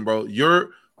like, listen, bro, you're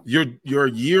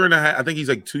a year and a half. I think he's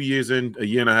like 2 years in, a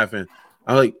year and a half in.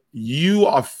 I'm like, you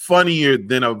are funnier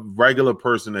than a regular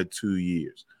person at 2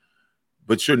 years,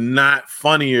 but you're not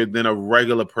funnier than a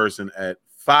regular person at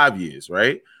 5 years,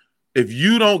 right? If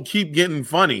you don't keep getting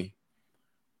funny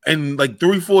in like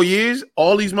 3-4 years,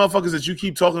 all these motherfuckers that you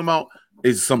keep talking about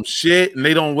is some shit and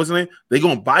they don't they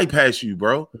gonna bypass you,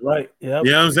 bro. Right. Yeah. You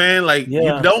know what I'm saying? Like you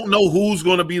don't know who's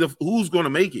gonna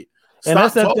make it.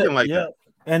 Stop talking like that.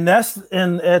 And that's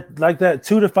at like that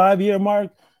 2 to 5 year mark,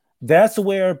 that's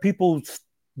where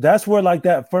like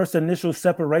that first initial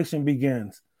separation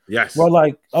begins. Yes. Where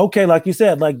like, okay, like you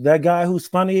said, like that guy who's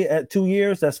funny at 2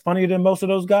 years, that's funnier than most of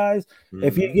those guys. Mm-hmm.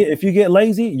 If you get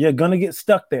lazy, you're gonna get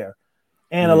stuck there.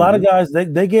 And a lot of guys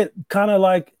they get kind of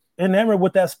like enamored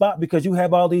with that spot because you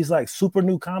have all these like super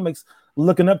new comics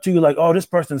looking up to you like, oh, this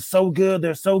person's so good,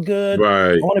 they're so good,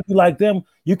 right? I want to be like them.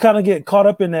 You kind of get caught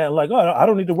up in that, like, oh, I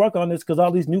don't need to work on this because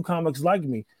all these new comics like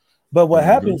me. But what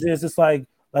happens is it's like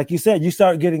you said, you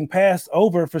start getting passed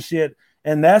over for shit,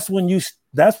 and that's when you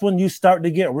start to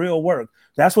get real work.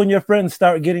 That's when your friends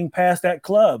start getting passed at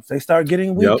clubs. They start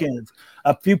getting weekends.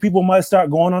 A few people might start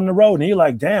going on the road, and you're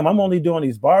like, damn, I'm only doing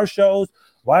these bar shows.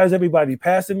 Why is everybody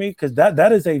passing me? Because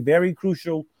that is a very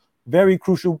crucial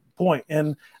point.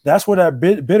 And that's where that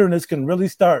bitterness can really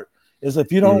start, is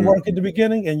if you don't work at the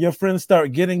beginning and your friends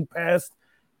start getting passed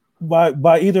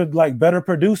by either like better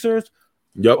producers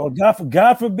or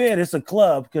God forbid it's a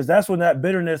club, because that's when that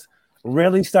bitterness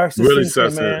really starts to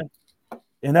sink in, man.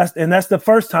 And that's the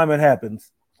first time it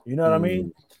happens. You know what I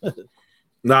mean?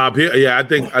 I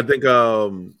think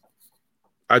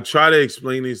I try to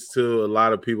explain this to a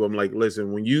lot of people. I'm like,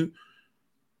 listen,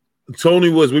 Tony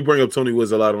Woods, we bring up Tony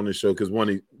Woods a lot on this show because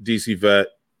one, DC vet,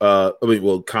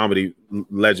 comedy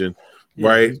legend,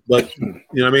 right? But you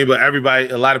know what I mean?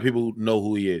 But a lot of people know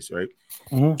who he is, right?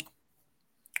 Mm-hmm.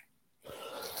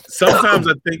 Sometimes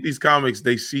I think these comics,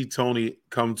 they see Tony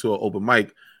come to an open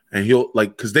mic and he'll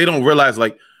like, because they don't realize,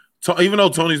 like, even though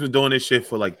Tony's been doing this shit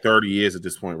for like 30 years at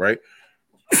this point, right?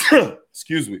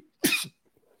 Excuse me.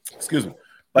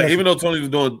 Like, even though Tony's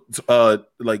been doing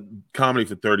like comedy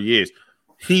for 30 years,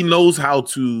 he knows how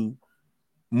to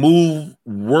move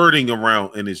wording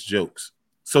around in his jokes.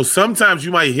 So sometimes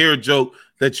you might hear a joke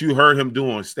that you heard him do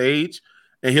on stage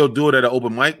and he'll do it at an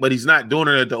open mic, but he's not doing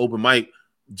it at the open mic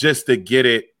just to get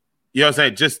it, you know what I'm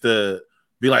saying? Just to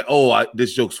be like, oh,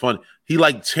 this joke's funny. He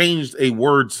like changed a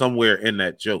word somewhere in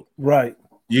that joke. Right.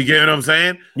 You get what I'm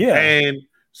saying? Yeah. And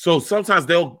so sometimes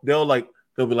they'll like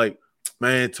they'll be like,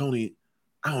 man, Tony,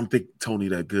 I don't think Tony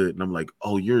that good. And I'm like,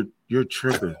 oh, you're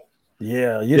tripping.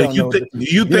 Yeah, you don't know.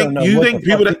 You think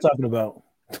people that talking about?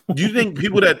 Do you think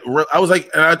people that I was like,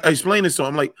 and I explained this, so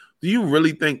I'm like, do you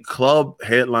really think club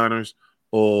headliners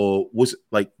or what's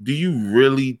like? Do you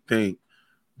really think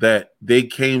that they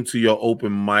came to your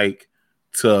open mic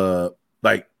to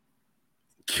like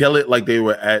kill it like they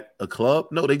were at a club?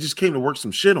 No, they just came to work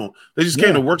some shit on. They just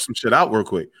came to work some shit out real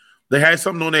quick. They had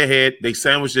something on their head. They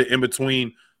sandwiched it in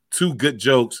between two good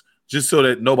jokes just so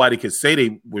that nobody could say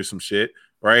they were some shit,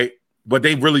 right? But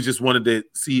they really just wanted to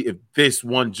see if this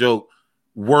one joke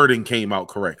wording came out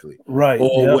correctly, right?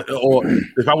 Or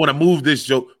if I want to move this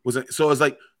joke, so it's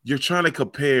like you're trying to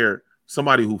compare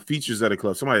somebody who features at a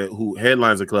club, somebody who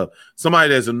headlines a club, somebody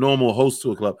that's a normal host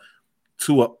to a club,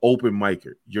 to an open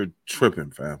micer. You're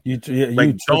tripping, fam.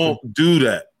 Don't do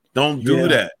that. Don't do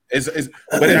that.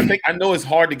 But I know it's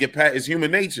hard to get past. It's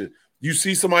human nature. You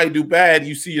see somebody do bad,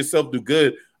 you see yourself do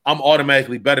good. I'm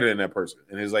automatically better than that person,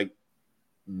 and it's like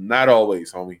not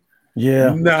always, homie.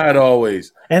 Yeah, not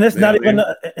always. And it's not even.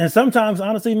 And sometimes,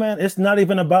 honestly, man, it's not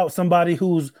even about somebody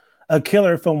who's a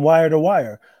killer from wire to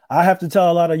wire. I have to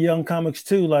tell a lot of young comics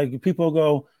too. Like people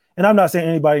go, and I'm not saying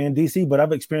anybody in DC, but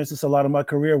I've experienced this a lot in my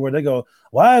career where they go,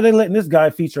 "Why are they letting this guy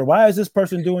feature? Why is this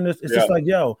person doing this?" It's just like,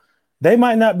 yo, they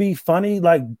might not be funny.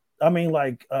 Like, I mean,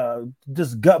 like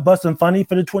just gut busting funny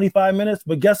for the 25 minutes,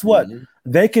 but guess what?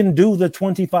 They can do the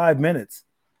 25 minutes.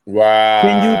 Wow.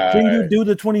 Can you do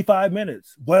the 25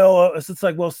 minutes? Well, it's just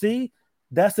like, well, see,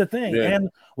 that's the thing. Yeah. And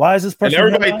why is this person?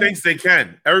 And everybody thinks they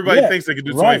can. Everybody thinks they can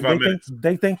do 25 minutes.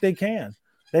 They think they can.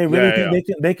 They really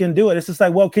think they can do it. It's just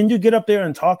like, well, can you get up there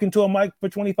and talk into a mic for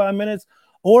 25 minutes,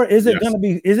 or is it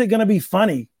gonna be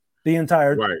funny the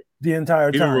entire time?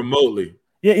 Even remotely.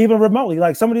 Yeah, even remotely.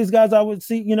 Like some of these guys I would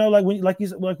see, you know, like when like we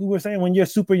were saying, when you're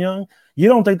super young, you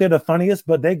don't think they're the funniest,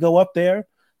 but they go up there,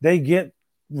 they get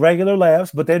regular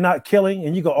laughs, but they're not killing,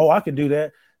 and you go, oh, I can do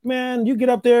that. Man, you get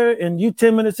up there and you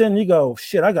 10 minutes in, you go,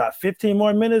 shit, I got 15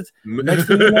 more minutes. Next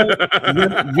thing you know,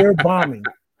 you're bombing.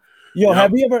 Yo,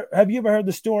 have you ever heard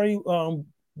the story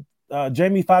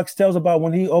Jamie Foxx tells about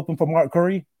when he opened for Mark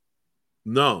Curry?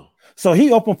 No. So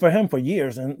he opened for him for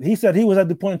years, and he said he was at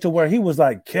the point to where he was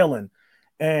like killing.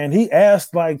 And he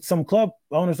asked like some club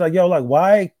owners, like, yo, like,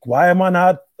 why am I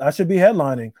not? I should be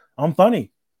headlining. I'm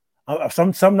funny.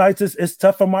 Some nights it's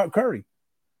tough for Mark Curry.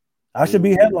 I should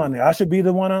be headlining. I should be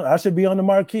the one. I should be on the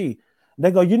marquee. They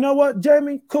go, you know what,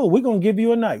 Jamie? Cool. We're gonna give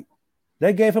you a night.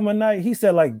 They gave him a night. He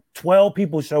said like 12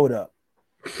 people showed up.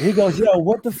 He goes, yo,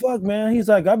 what the fuck, man? He's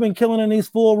like, I've been killing in these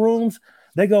full rooms.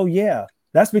 They go, yeah,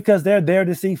 that's because they're there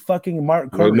to see fucking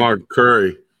Mark Curry. Mark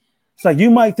Curry. It's like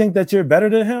you might think that you're better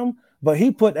than him, but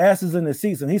he put asses in the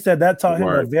seats, and he said that taught him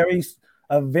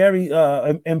a very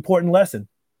important lesson.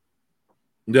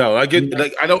 No, I get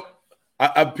like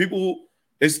I people.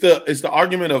 It's the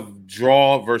argument of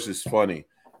draw versus funny,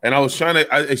 and I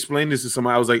explained this to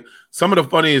somebody. I was like, some of the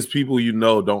funniest people you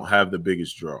know don't have the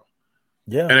biggest draw.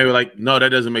 Yeah, and they were like, no, that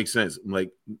doesn't make sense. I'm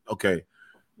like, okay,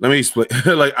 let me explain.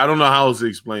 Like, I don't know how else to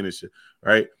explain this shit.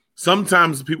 Right?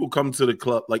 Sometimes people come to the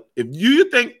club. Like, if you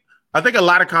think, I think a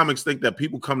lot of comics think that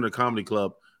people come to the comedy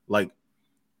club like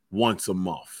once a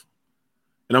month,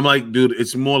 and I'm like, dude,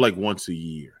 it's more like once a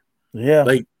year. Yeah.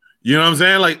 Like, you know what I'm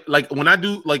saying? Like when I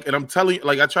do, like, and I'm telling you,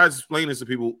 like, I try to explain this to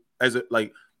people as a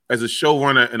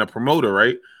showrunner and a promoter,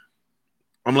 right?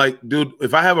 I'm like, dude,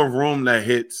 if I have a room that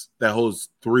holds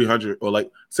 300, or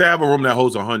like, say I have a room that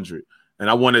holds 100, and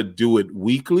I want to do it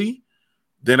weekly,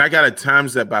 then I got to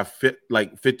times that by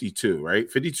 52, right?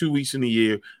 52 weeks in a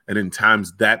year, and then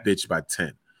times that bitch by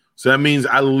 10. So that means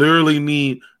I literally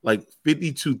need like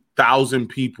 52,000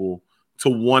 people to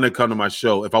want to come to my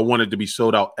show if I wanted to be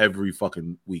sold out every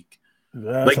fucking week.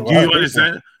 Like, do you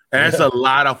understand? And that's a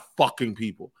lot of fucking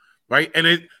people, right? And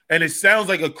it sounds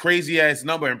like a crazy ass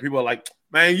number, and people are like,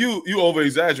 man, you over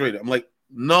exaggerated. I'm like,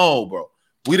 no, bro.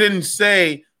 We didn't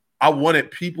say I wanted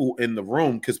people in the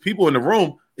room, because people in the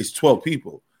room is 12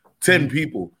 people, 10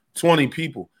 people, 20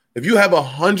 people. If you have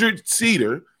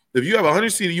 100-seater, you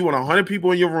want 100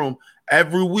 people in your room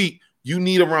every week, you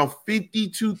need around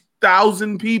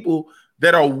 52,000 people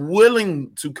that are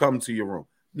willing to come to your room.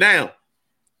 Now,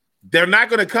 they're not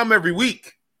going to come every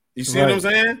week. You see what I'm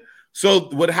saying? So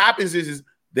what happens is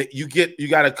that you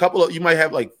got a couple of, you might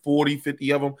have like 40,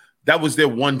 50 of them. That was their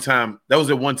one time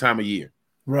a year.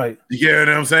 Right. You get what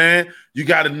I'm saying? You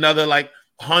got another like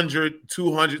 100,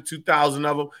 200, 2,000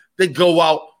 of them. They go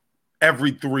out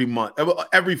every 3 months,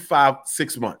 every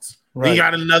 5-6 months. Right. Then you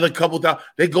got another couple thousand.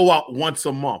 They go out once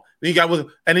a month. Then you got,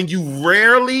 and then you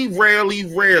rarely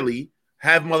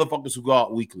have motherfuckers who go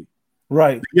out weekly.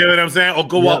 Right. You know what I'm saying? Or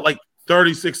go out like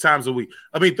 36 times a week.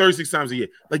 36 times a year.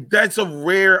 Like that's a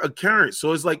rare occurrence.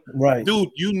 So it's like, dude,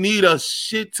 you need a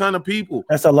shit ton of people.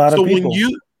 That's a lot of people.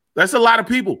 That's a lot of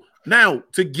people. Now,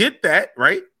 to get that,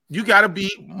 right, you got to be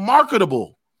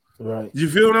marketable. Right. You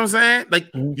feel what I'm saying? Like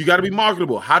you got to be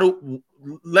marketable.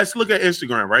 Let's look at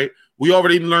Instagram, right? We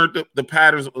already learned the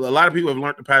patterns. A lot of people have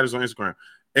learned the patterns on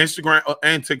Instagram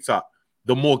and TikTok.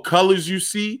 The more colors you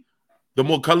see, the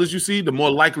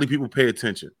more likely people pay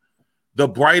attention. The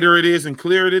brighter it is and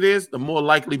clearer it is, the more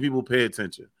likely people pay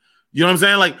attention. You know what I'm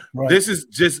saying? Like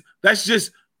that's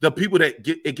just the people that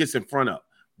it gets in front of.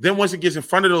 Then once it gets in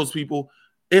front of those people,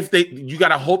 you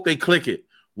gotta hope they click it.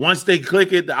 Once they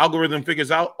click it, the algorithm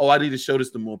figures out, I need to show this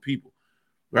to more people,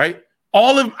 right?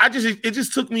 It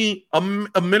just took me a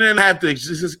minute and a half to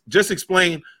just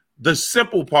explain the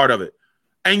simple part of it.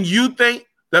 And you think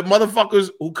that motherfuckers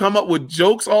who come up with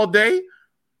jokes all day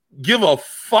give a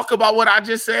fuck about what I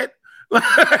just said?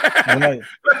 Right.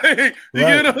 You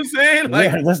get what I'm saying?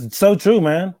 Like, yeah, that's so true,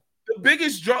 man. The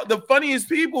biggest draw, the funniest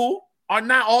people are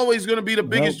not always going to be the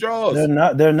biggest draws. They're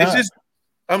not. It's just,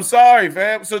 I'm sorry,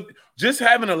 fam. So just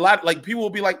having a lot, like people will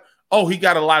be like, oh, he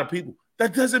got a lot of people.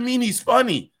 That doesn't mean he's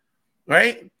funny,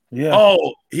 right? Yeah.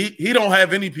 Oh, he don't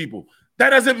have any people.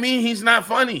 That doesn't mean he's not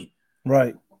funny.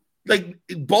 Right. Like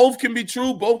both can be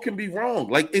true, both can be wrong.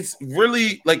 Like it's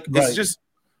really like it's just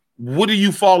what do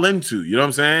you fall into? You know what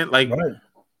I'm saying? Like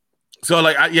so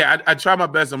like I try my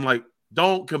best. I'm like,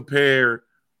 don't compare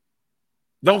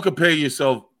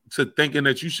yourself to thinking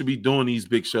that you should be doing these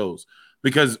big shows.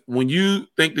 Because when you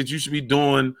think that you should be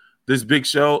doing this big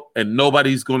show and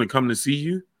nobody's going to come to see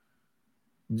you,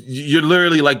 you're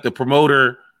literally like the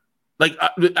promoter. Like,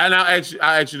 and I'll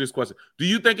ask you this question. Do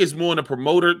you think it's more the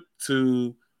promoter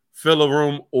to fill a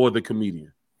room or the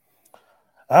comedian?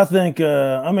 I think,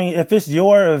 if it's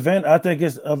your event, I think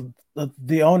it's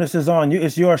the onus is on you.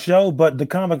 It's your show, but the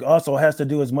comic also has to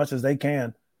do as much as they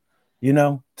can,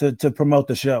 to promote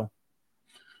the show.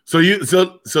 So this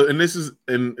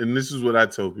is what I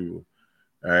tell people,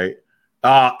 all right?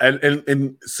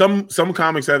 And some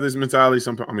comics have this mentality,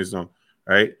 some comics don't,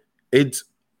 right? It's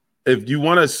if you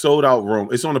want a sold out room,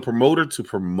 it's on the promoter to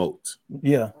promote.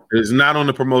 Yeah. It's not on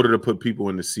the promoter to put people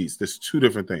in the seats. There's two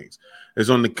different things. It's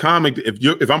on the comic.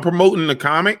 If I'm promoting the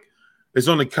comic, it's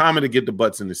on the comic to get the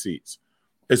butts in the seats.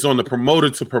 It's on the promoter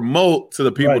to promote to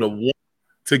the people that want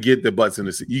to get the butts in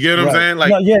the seat. You get what I'm saying?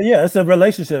 Like, yeah. It's a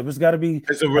relationship. It's got to be.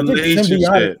 It's a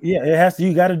relationship. Yeah, it has to.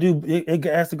 You got to do. It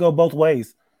has to go both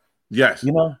ways. Yes.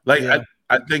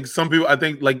 I think some people.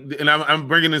 And I'm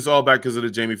bringing this all back because of the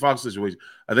Jamie Foxx situation.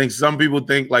 I think some people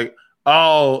think like,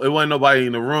 oh, it wasn't nobody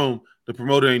in the room. The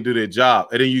promoter ain't do their job,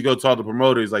 and then you go talk to the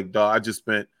promoter. He's like, dog, I just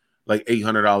spent like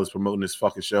 $800 promoting this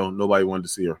fucking show. Nobody wanted to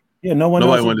see her. Yeah, nobody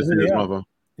wanted to see this motherfucker.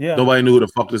 Yeah, nobody knew who the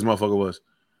fuck this motherfucker was.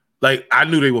 Like, I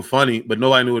knew they were funny, but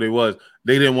nobody knew who they was.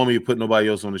 They didn't want me to put nobody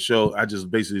else on the show. I just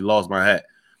basically lost my hat.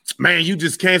 Man, you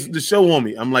just canceled the show on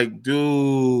me. I'm like,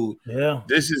 dude,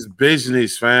 this is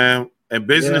business, fam. And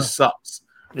business sucks.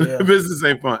 Yeah. Business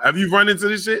ain't fun. Have you run into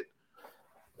this shit?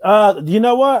 You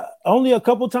know what? Only a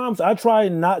couple times. I try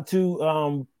not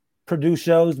to produce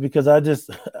shows because I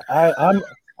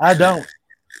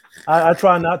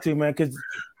try not to, man, because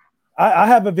I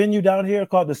have a venue down here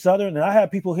called the Southern, and I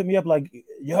have people hit me up like,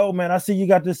 yo, man, I see you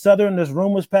got this Southern, this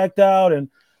room was packed out, and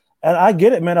I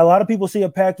get it, man. A lot of people see a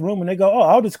packed room and they go, oh,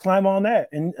 I'll just climb on that.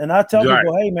 And I tell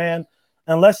people, hey, man,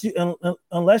 unless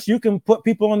you can put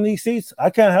people in these seats, I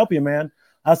can't help you, man.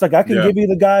 I was like, I can give you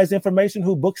the guy's information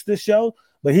who books this show,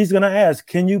 but he's going to ask,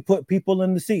 can you put people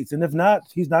in the seats? And if not,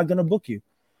 he's not going to book you.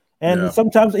 And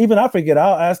sometimes even I forget,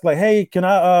 I'll ask like, hey, can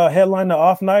I headline the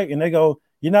off night? And they go,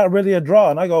 you're not really a draw.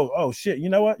 And I go, oh shit, you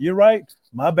know what? You're right.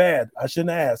 My bad. I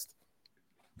shouldn't have asked.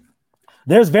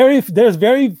 There's very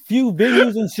few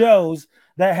venues and shows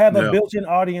that have a built-in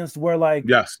audience where like,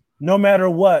 no matter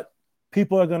what,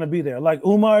 people are going to be there. Like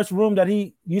Umar's room that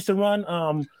he used to run,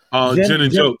 Gin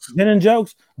and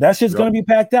Jokes, that shit's going to be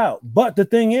packed out. But the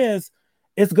thing is,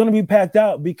 it's going to be packed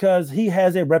out because he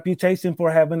has a reputation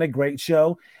for having a great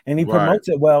show and he promotes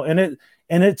it well. And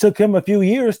it took him a few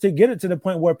years to get it to the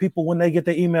point where people, when they get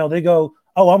the email, they go,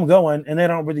 oh, I'm going, and they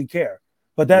don't really care.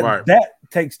 But that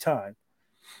takes time.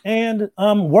 And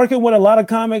working with a lot of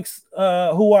comics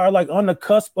who are like on the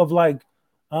cusp of like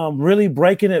really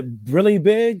breaking it really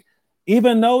big,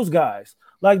 even those guys,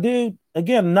 like, dude,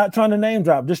 again, not trying to name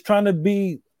drop, just trying to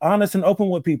be honest and open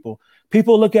with people.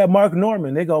 People look at Mark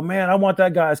Norman, they go, man, I want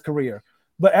that guy's career.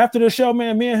 But after the show,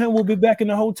 man, me and him will be back in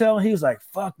the hotel. And he was like,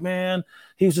 fuck, man.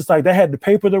 He was just like, they had to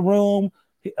paper the room.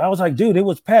 I was like, dude, it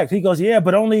was packed. He goes, yeah,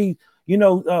 but only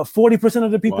 40%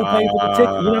 of the people pay for the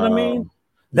ticket. You know what I mean?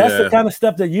 That's the kind of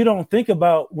stuff that you don't think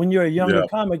about when you're a younger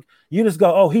comic. You just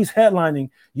go, oh, he's headlining.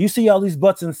 You see all these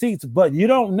butts and seats, but you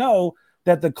don't know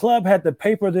that the club had to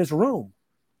pay for this room.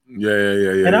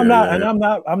 Yeah. And I'm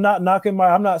not knocking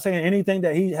I'm not saying anything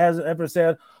that he hasn't ever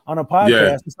said on a podcast.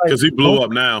 Yeah, because he blew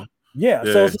up now. Yeah,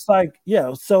 so it's just like, you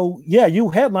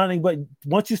headlining, but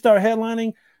once you start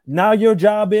headlining, now your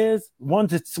job is one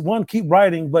keep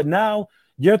writing, but now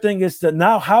your thing is to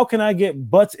now how can I get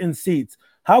butts in seats?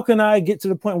 How can I get to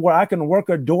the point where I can work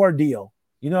a door deal?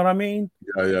 You know what I mean?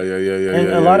 Yeah. And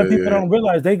a lot of people don't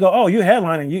realize. They go, "Oh, you're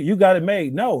headlining. You got it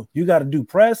made." No, you got to do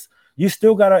press. You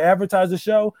still got to advertise the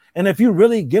show. And if you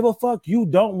really give a fuck, you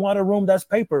don't want a room that's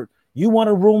papered. You want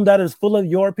a room that is full of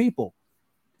your people.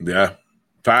 Yeah,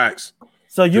 facts.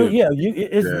 So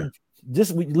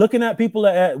just looking at people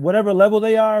at whatever level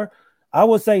they are. I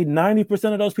would say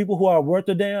 90% of those people who are worth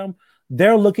a damn,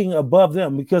 they're looking above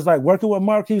them, because like working with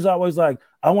Mark, he's always like,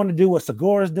 I want to do what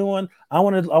Segura is doing. I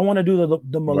want to do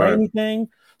the Mulaney thing.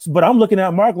 But I'm looking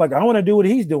at Mark like I want to do what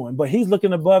he's doing, but he's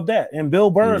looking above that. And Bill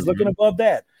Burr is looking above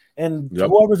that. And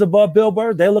whoever's above Bill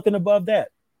Burr, they're looking above that.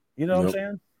 You know what I'm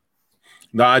saying?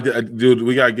 No, dude,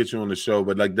 we gotta get you on the show.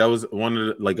 But like that was one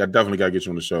of the, like I definitely gotta get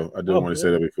you on the show. I didn't want to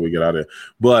say that before we get out of there.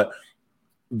 But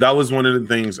that was one of the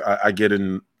things I get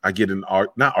in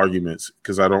not arguments,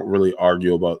 because I don't really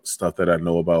argue about stuff that I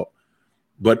know about,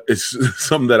 but it's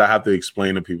something that I have to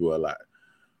explain to people a lot.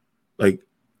 Like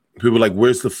people are like,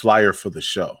 where's the flyer for the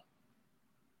show?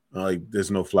 I'm like,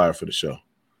 there's no flyer for the show.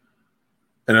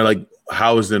 And they're like,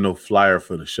 how is there no flyer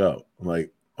for the show? I'm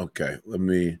like, okay, let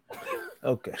me.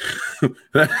 Okay. When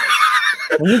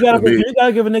you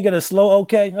gotta give a nigga a slow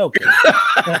okay. Okay.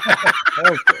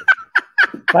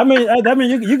 I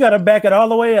mean, you gotta back it all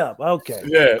the way up. Okay.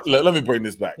 Yeah. Let me bring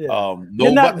this back. Yeah.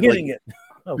 You're not getting it.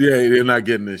 Okay. Yeah, they're not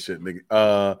getting this shit,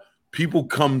 nigga. People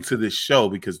come to this show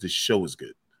because the show is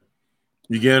good.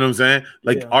 You get what I'm saying?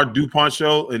 Like our DuPont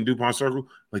show and DuPont Circle,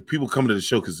 like people come to the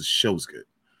show because the show's good,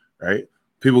 right?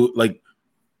 People like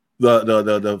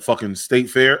the fucking State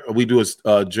Fair. We do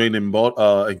a joint in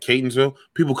Catonsville.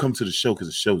 People come to the show because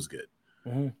the show's good.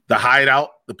 Mm-hmm. The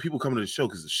Hideout, the people come to the show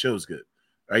because the show's good,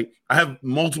 right? I have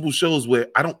multiple shows where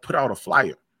I don't put out a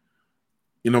flyer.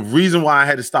 You know, reason why I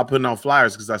had to stop putting out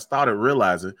flyers because I started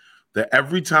realizing that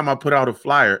every time I put out a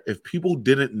flyer, if people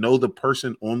didn't know the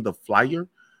person on the flyer,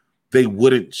 they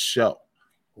wouldn't show.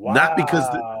 Wow. Not because,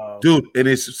 dude, and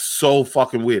it's so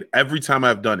fucking weird. Every time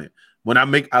I've done it, when I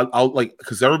make, I'll like,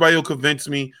 because everybody will convince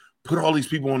me, put all these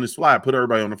people on this flyer, put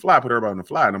everybody on the flyer, put everybody on the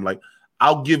flyer. And I'm like,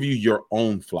 I'll give you your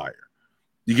own flyer.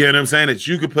 You get what I'm saying? That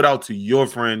you could put out to your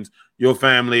friends, your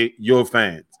family, your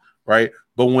fans, right?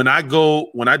 But when I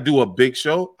do a big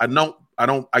show, I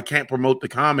can't promote the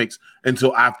comics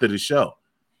until after the show.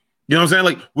 You know what I'm saying?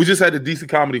 Like, we just had the DC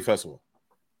Comedy Festival.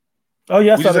 Oh,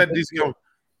 yes. We just had DC.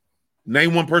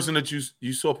 Name one person that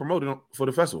you saw promoted for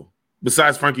the festival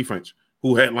besides Frankie French,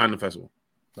 who headlined the festival.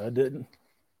 I didn't.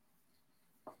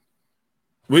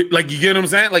 Like, you get what I'm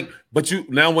saying? Like, but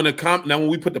now when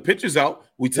we put the pictures out,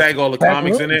 we tag all the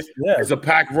comics in it. Yeah. It's a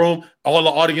packed room. All the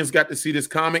audience got to see this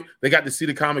comic. They got to see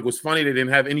the comic was funny. They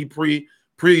didn't have any pre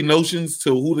notions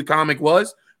to who the comic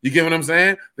was. You get what I'm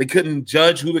saying? They couldn't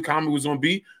judge who the comic was going to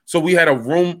be. So we had a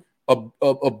room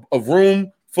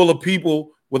full of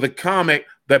people with a comic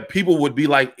that people would be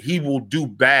like, he will do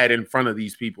bad in front of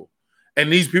these people.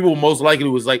 And these people most likely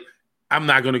was like, I'm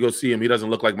not going to go see him. He doesn't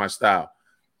look like my style.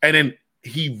 And then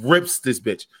he rips this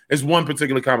bitch. It's one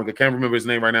particular comic. I can't remember his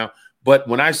name right now. But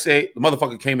when I say the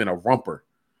motherfucker came in a romper,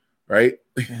 right?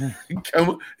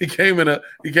 he came in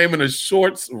a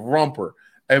shorts romper.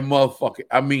 And motherfucker,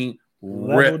 I mean,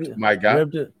 ripped, my guy.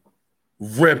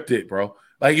 Ripped it, bro.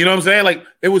 Like, you know what I'm saying? Like,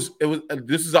 it was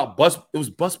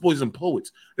Bus Boys and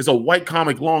Poets. It's a white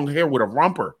comic, long hair with a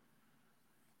romper.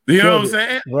 You know what I'm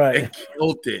saying? Right. It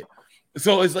killed it.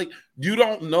 So it's like, you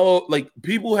don't know, like,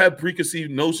 people have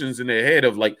preconceived notions in their head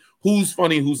of like who's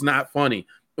funny, who's not funny.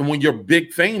 And when you're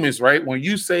big famous, right? When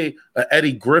you say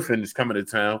Eddie Griffin is coming to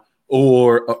town,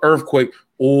 or a Earthquake,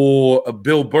 or a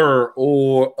Bill Burr,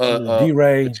 or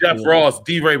D-Ray, Jeff Ross,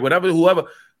 D-Ray, whoever,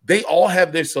 they all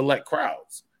have their select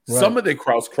crowds. Right. Some of their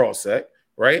crowds cross-sect,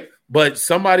 right? But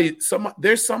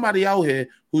there's somebody out here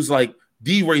who's like,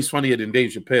 D-Ray's funnier than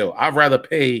Dave Chappelle. I'd rather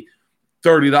pay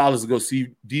 $30 to go see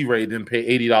D-Ray than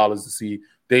pay $80 to see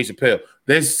Dave Chappelle.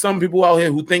 There's some people out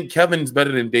here who think Kevin's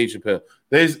better than Dave Chappelle.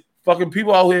 There's fucking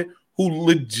people out here who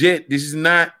legit, this is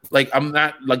not like, I'm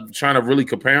not like trying to really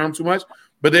compare them too much,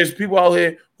 but there's people out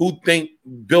here who think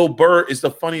Bill Burr is the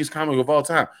funniest comic of all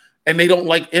time. And they don't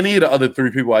like any of the other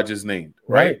three people I just named,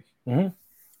 right? Mm-hmm.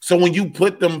 So when you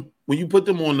put them put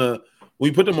them on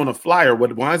the flyer,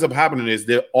 what winds up happening is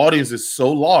their audience is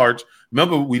so large.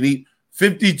 Remember, we need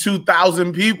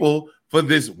 52,000 people for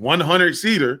this 100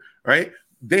 seater, right?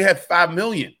 They have 5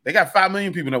 million. They got 5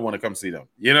 million people that want to come see them.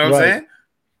 You know what I'm saying?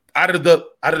 Out of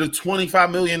the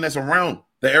 25 million that's around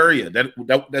the area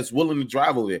that's willing to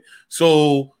drive over there.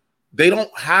 So they don't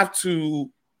have to,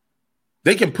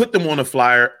 they can put them on a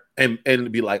flyer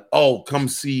and be like, oh, come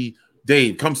see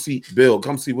Dave, come see Bill,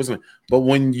 come see what's name. But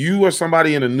when you are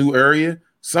somebody in a new area,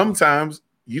 sometimes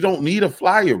you don't need a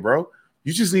flyer, bro.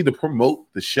 You just need to promote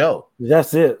the show.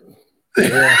 That's it.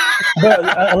 Yeah.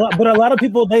 but a lot of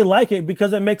people, they like it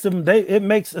because it makes them,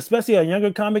 especially a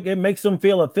younger comic, it makes them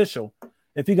feel official.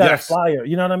 If you got a flyer,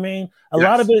 you know what I mean? A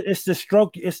lot of it is to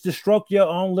stroke your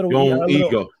own little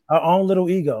ego. Our own little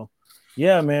ego.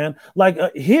 Yeah, man. Like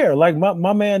here, like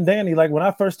my man Danny, like when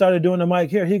I first started doing the mic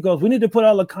here, he goes, we need to put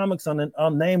all the comics on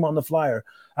name on the flyer.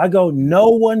 I go,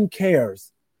 no one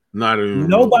cares. Not even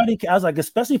nobody. I was like,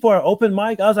 especially for an open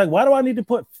mic, I was like, why do I need to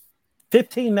put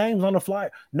 15 names on the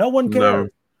flyer? No one cares.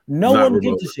 No one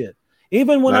gives a shit.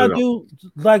 Even when I do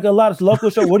like a lot of local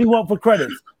shows, what do you want for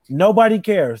credits? Nobody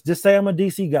cares. Just say I'm a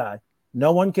DC guy.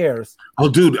 No one cares. Oh,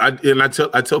 dude, I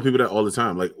tell people that all the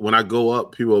time. Like when I go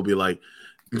up, people will be like,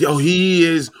 yo, he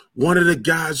is one of the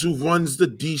guys who runs the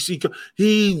DC.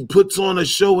 He puts on a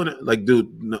show and like,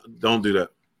 dude, no, don't do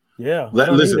that. Yeah.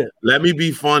 Listen, let me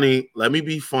be funny. And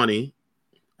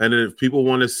then if people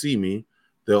want to see me,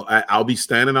 I'll be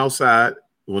standing outside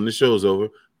when the show's over.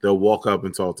 They'll walk up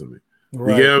and talk to me.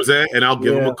 Right. You get what I'm saying? And I'll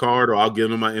give them a card or I'll give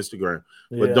them my Instagram.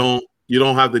 But you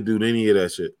don't have to do any of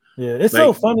that shit. Yeah, it's like,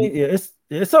 so funny. Yeah,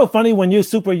 it's so funny when you're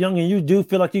super young and you do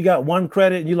feel like you got one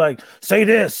credit and you like say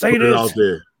this. It out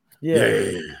there.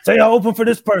 Yeah. Say I open for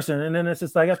this person, and then it's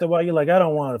just like after a while you're like, I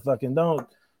don't want to fucking don't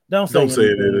say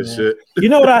any of this shit. You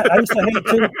know what I used to hate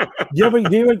too?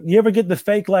 You ever get the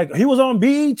fake like he was on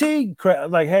BET?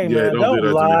 Like, hey man, don't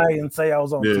lie and say I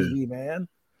was on TV, man.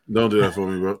 Don't do that for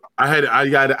me, bro. I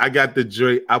got the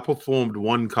joy. I performed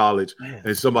one college,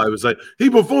 and somebody was like, "He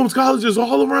performs colleges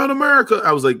all around America."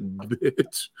 I was like,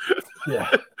 "Bitch."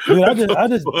 Yeah, dude, I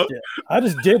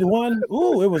just did one.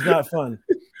 Ooh, it was not fun.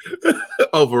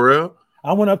 Oh, for real?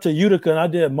 I went up to Utica and I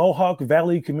did Mohawk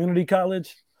Valley Community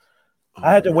College.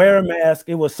 I had to wear a mask.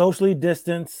 It was socially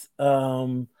distanced.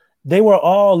 They were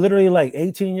all literally like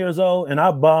 18 years old, and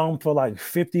I bombed for like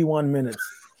 51 minutes.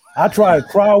 I tried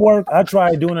crowd work. I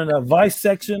tried doing an advice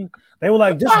section. They were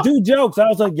like, just do jokes. I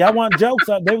was like, y'all want jokes?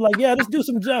 They were like, yeah, let's do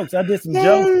some jokes. I did some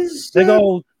jokes. They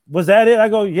go, was that it? I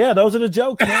go, yeah, those are the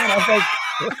jokes, man. I was like,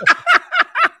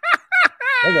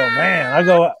 they go, man. I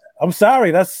go, I'm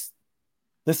sorry. This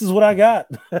is what I got.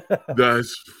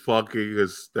 That's fucking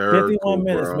hysterical. 51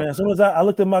 minutes, bro. man. As soon as I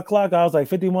looked at my clock, I was like,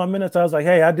 51 minutes. I was like,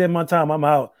 hey, I did my time. I'm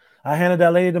out. I handed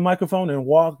that lady the microphone and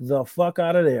walked the fuck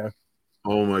out of there.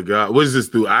 Oh my God. What is this,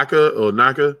 through ACA or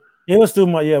NACA? It was through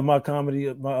my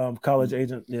comedy, my college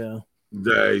agent. Yeah.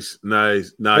 Nice.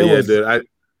 Nah, dude.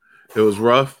 It was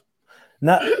rough.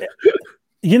 Now,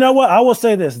 you know what? I will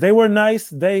say this. They were nice.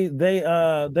 They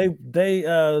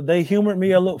humored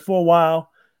me a little for a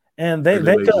while. And they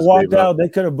could have walked out, they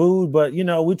could have booed, but you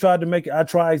know, we tried to make it. I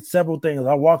tried several things.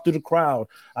 I walked through the crowd.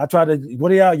 I tried to, what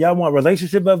do y'all want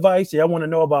relationship advice? Y'all want to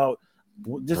know about,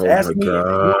 just ask me, you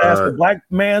want to ask a black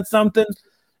man something?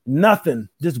 Nothing,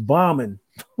 just bombing.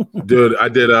 Dude, I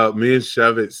did, me and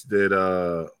Shevitz did, me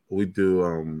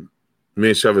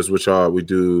and Shevitz, we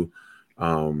do,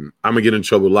 I'm gonna get in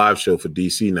trouble live show for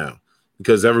DC now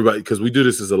because we do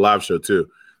this as a live show too.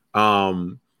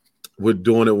 We're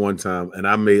doing it one time, and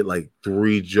I made like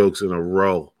 3 jokes in a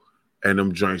row, and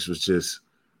them joints was just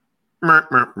like,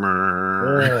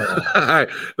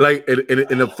 and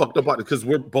it fucked up because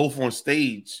we're both on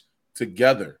stage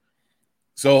together.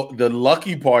 So the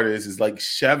lucky part is like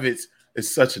Shevitz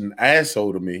is such an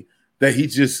asshole to me that he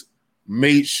just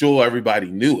made sure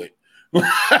everybody knew it.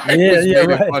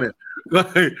 Right.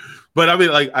 But I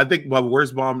mean, like, I think my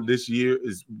worst bomb this year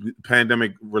is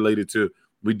pandemic related too.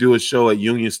 We do a show at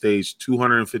Union Stage,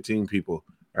 215 people,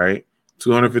 right?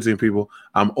 215 people.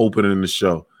 I'm opening the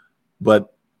show,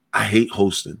 but I hate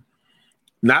hosting.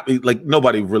 Not like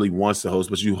nobody really wants to host,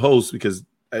 but you host because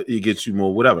it gets you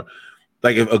more whatever.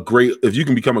 Like if you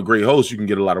can become a great host, you can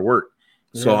get a lot of work.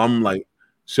 Yeah. So I'm like,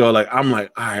 all right,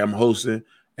 I'm hosting,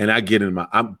 and I get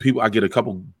I get a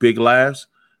couple big laughs.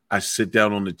 I sit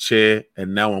down on the chair,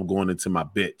 and now I'm going into my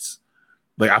bits.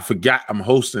 Like I forgot I'm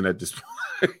hosting at this point.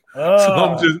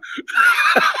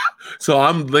 So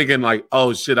I'm thinking like,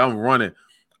 oh shit, I'm running.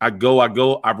 I go.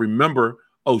 I remember,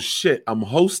 oh shit, I'm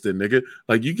hosting, nigga.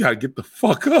 Like you gotta get the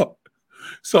fuck up.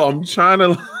 So I'm trying to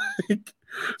like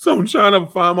So I'm trying to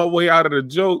find my way out of the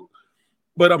joke,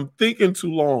 but I'm thinking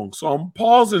too long. So I'm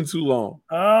pausing too long.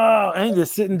 Oh, and you're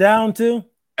sitting down too?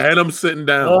 And I'm sitting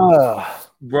down.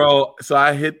 Bro, so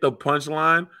I hit the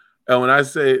punchline, and when I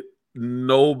said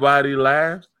nobody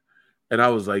laughed, and I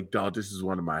was like, dog, this is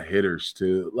one of my hitters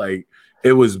too. Like,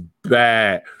 it was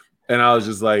bad. And I was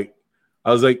just like,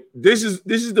 this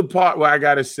is the part where I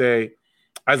gotta say,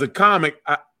 as a comic,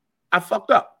 I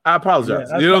fucked up. I apologize.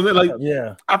 Yeah, you know what I'm saying? Like,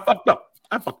 yeah, I fucked up.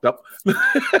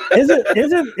 Isn't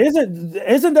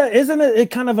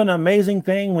it kind of an amazing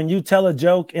thing when you tell a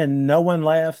joke and no one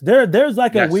laughs? There's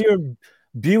like a weird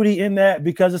beauty in that,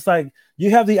 because it's like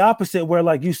you have the opposite where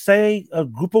like you say a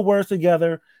group of words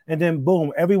together and then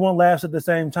boom, everyone laughs at the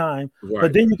same time. Right.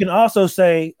 But then you can also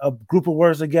say a group of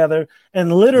words together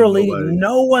and literally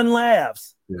no one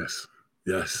laughs. Yes.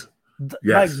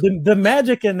 Like the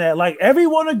magic in that, like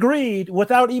everyone agreed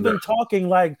without even talking,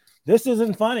 like this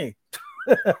isn't funny.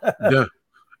 Yeah,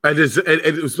 and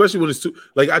especially when it's too,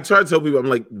 like, I try to tell people, I'm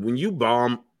like, when you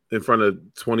bomb in front of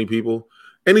 20 people,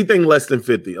 anything less than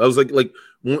 50, I was like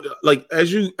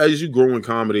as you grow in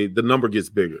comedy, the number gets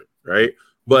bigger, right?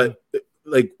 But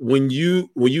like when you're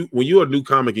a new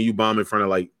comic and you bomb in front of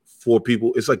like 4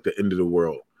 people, it's like the end of the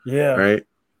world. Yeah, right.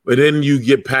 But then you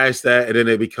get past that, and then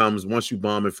it becomes, once you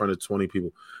bomb in front of 20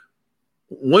 people,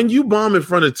 when you bomb in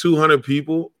front of 200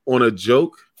 people on a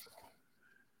joke,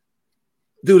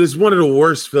 dude, it's one of the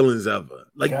worst feelings ever.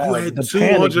 Like, God, you had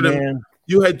 200 panic,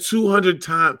 you had 200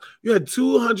 times, you had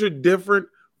 200 different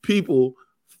people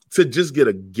to just get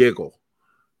a giggle.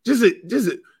 Just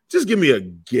give me a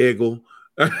giggle.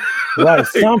 Right,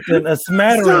 something, a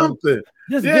smattering. Something.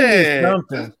 Just give me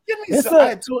something. Give me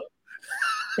something.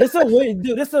 It's a weird,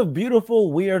 dude. It's a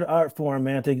beautiful, weird art form,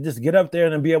 man. To just get up there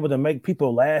and be able to make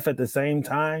people laugh at the same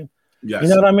time. Yes. You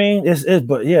know what I mean?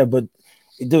 But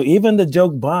dude, even the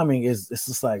joke bombing it's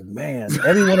just like, man,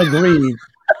 everyone agreed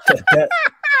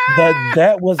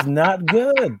that was not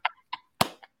good.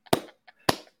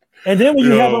 And then when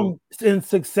you have them in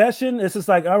succession, it's just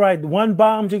like, all right, one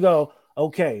bombed, you go,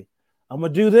 okay, I'm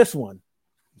gonna do this one.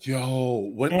 I've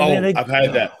had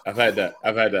that. I've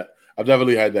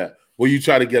definitely had that. Where you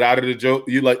try to get out of the joke,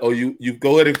 you like, you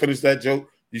go ahead and finish that joke.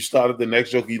 You start up the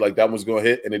next joke, you like, that one's gonna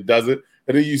hit, and it doesn't.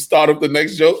 And then you start up the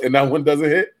next joke, and that one doesn't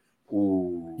hit.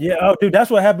 Ooh. Yeah, dude,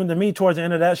 that's what happened to me towards the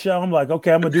end of that show. I'm like,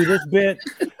 okay, I'm gonna do this bit,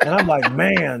 and I'm like,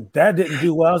 man, that didn't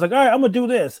do well. I was like, all right, I'm gonna do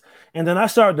this, and then I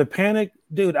started to panic,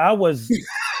 dude. I was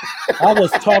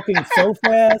talking so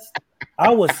fast,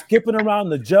 I was skipping around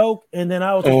the joke, and then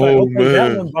I was like, okay, man,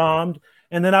 that one bombed.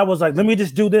 And then I was like, let me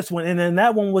just do this one. And then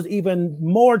that one was even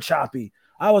more choppy.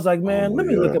 I was like, man, let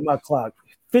me look at my clock.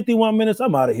 51 minutes,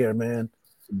 I'm out of here, man.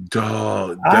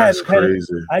 Dog, that's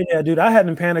crazy. Dude, I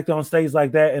hadn't panicked on stage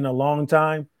like that in a long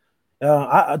time.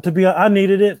 I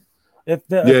needed it. It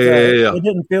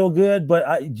didn't feel good,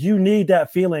 but you need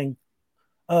that feeling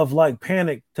of like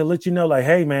panic to let you know, like,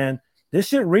 hey, man, this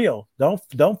shit real. Don't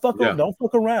fuck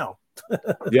around.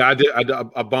 Yeah, I did. I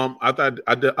bombed. I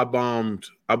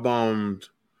bombed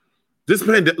this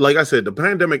pandemic. Like I said, the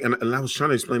pandemic, and I was trying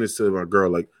to explain this to my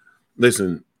girl. Like,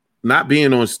 listen, not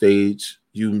being on stage,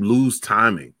 you lose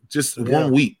timing. Just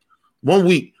 1 week. 1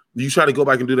 week, you try to go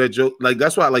back and do that joke. Like,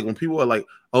 that's why, like, when people are like,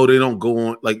 oh, they don't go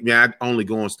on. Like, man, I only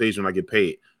go on stage when I get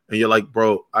paid. And you're like,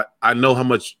 bro, I know how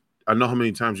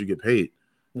many times you get paid.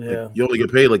 Yeah, like, you only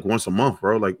get paid like once a month,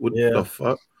 bro. Like, what the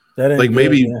fuck? Like,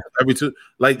 maybe every 2,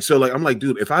 like, so, like, I'm like,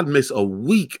 dude, if I miss a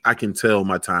week, I can tell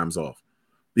my time's off.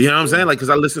 You know what I'm saying? Like, because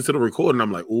I listen to the recording,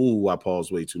 I'm like, ooh, I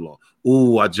paused way too long.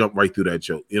 Ooh, I jumped right through that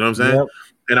joke. You know what I'm saying? Yep.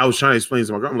 And I was trying to explain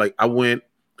to my girl, I'm like,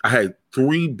 I had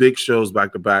 3 big shows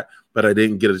back to back, but I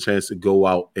didn't get a chance to go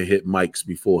out and hit mics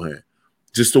beforehand,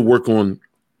 just to work on,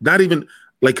 not even,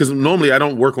 like, because normally I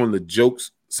don't work on the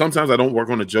jokes. Sometimes I don't work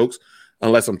on the jokes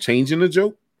unless I'm changing the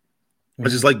joke. I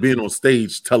just like being on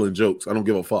stage telling jokes. I don't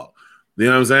give a fuck. You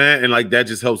know what I'm saying? And like that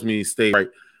just helps me stay right.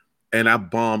 And I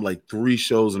bombed like 3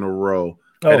 shows in a row.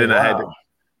 But you know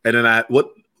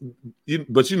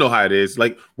how it is.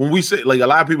 Like when we say, like, a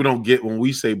lot of people don't get when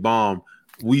we say bomb,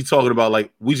 we talking about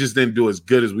like we just didn't do as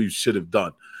good as we should have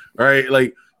done. Right?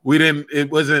 Like it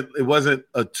wasn't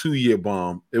a 2-year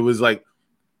bomb. It was like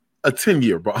a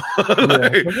 10-year bomb.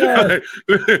 I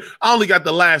only got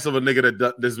the last of a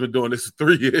nigga that's been doing this for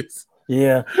 3 years.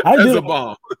 Yeah, that's a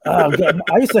bomb.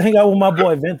 I used to hang out with my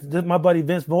boy my buddy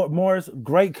Vince Morris,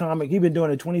 great comic. He's been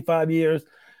doing it 25 years.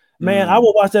 Man, I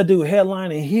would watch that dude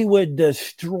headline and he would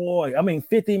destroy. I mean,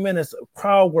 50 minutes,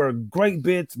 crowd work, great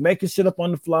bits, making shit up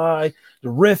on the fly, the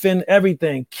riffing,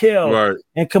 everything, kill, right.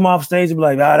 And come off stage and be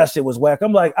like, that shit was whack.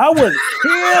 I'm like, I was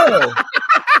kill.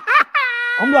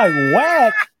 I'm like,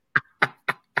 whack.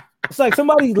 It's like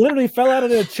somebody literally fell out of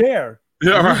their chair.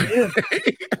 Yeah, right.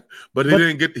 But he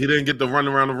didn't get to run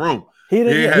around the room. He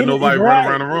had nobody running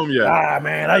around the room yet.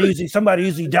 Man, somebody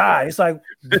usually die. It's like,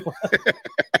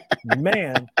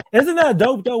 man, isn't that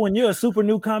dope though? When you're a super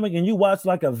new comic and you watch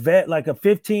like a vet, like a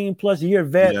 15+ year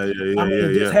vet,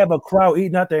 just have a crowd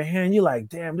eating out their hand. You're like,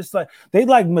 damn, it's like they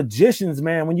like magicians,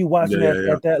 man. When you watching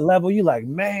at that level, you like,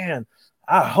 man,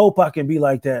 I hope I can be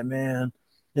like that, man.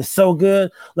 It's so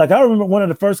good. Like I remember one of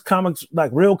the first comics,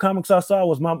 like real comics I saw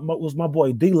was my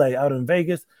boy D-Lay out in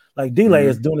Vegas. Like D-Lay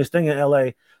is doing this thing in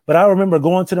LA. But I remember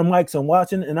going to the mics and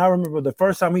watching, and I remember the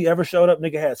first time he ever showed up,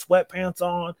 nigga had sweatpants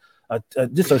on,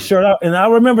 just a shirt out. And I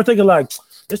remember thinking like,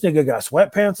 this nigga got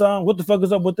sweatpants on. What the fuck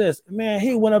is up with this? Man,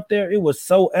 he went up there. It was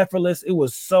so effortless. It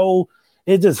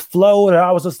just flowed. And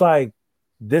I was just like,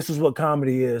 this is what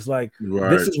comedy is. Like,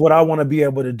 This is what I want to be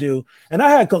able to do. And I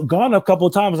had gone a couple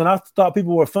of times and I thought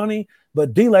people were funny,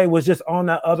 but D-Lay was just on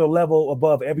that other level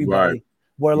above everybody. Right.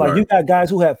 Where like you got guys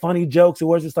who had funny jokes. It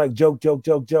was just like joke.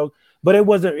 But it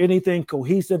wasn't anything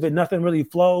cohesive and nothing really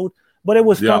flowed. But it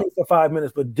was funny for 5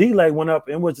 minutes. But D-Lay went up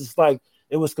and was just like,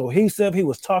 it was cohesive. He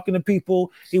was talking to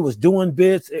people. He was doing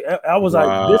bits. I was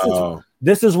like,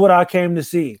 this is what I came to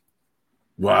see.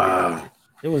 Wow.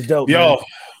 It was dope. Yo, man.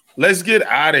 Let's get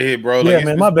out of here, bro. Yeah,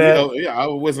 man, my bad. I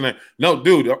wasn't. No,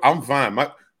 dude, I'm fine.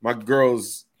 My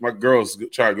girls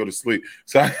try to go to sleep.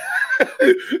 So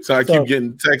I keep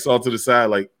getting texts all to the side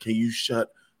like, can you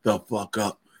shut the fuck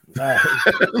up? Yeah,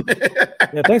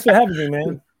 thanks for having me,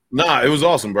 man. Nah, it was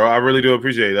awesome, bro. I really do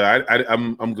appreciate it.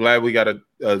 I'm glad we got a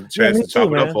chance to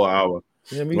chop it up for an hour.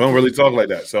 Yeah, we don't really talk like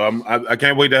that, so I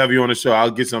can't wait to have you on the show.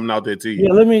 I'll get something out there to you.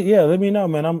 Let me know,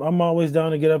 man. I'm always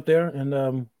down to get up there,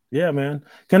 and yeah, man.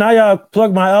 Can I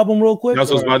plug my album real quick? That's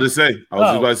what I was about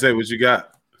to say. What you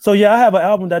got? So yeah, I have an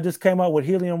album that just came out with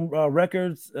Helium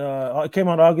Records. It came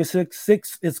out August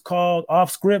 6th. It's called Off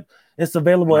Script. It's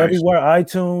available everywhere: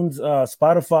 iTunes,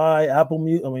 Spotify, Apple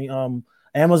Music,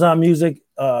 Amazon Music,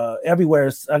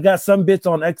 everywhere. I got some bits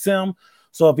on XM.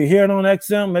 So if you're hearing on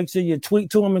XM, make sure you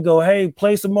tweet to them and go, "Hey,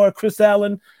 play some more Chris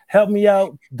Allen. Help me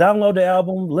out. Download the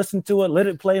album, listen to it, let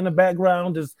it play in the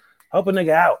background. Just help a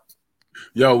nigga out."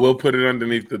 Yo, we'll put it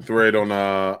underneath the thread on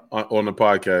the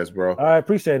podcast, bro. I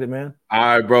appreciate it, man. All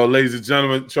right, bro. Ladies and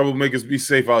gentlemen, troublemakers, be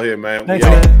safe out here, man. Thanks,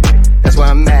 man. That's why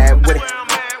I'm mad with it.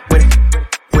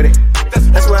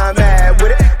 That's why I'm mad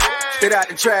with it. Straight out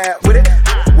the trap with it.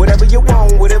 Whatever you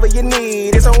want, whatever you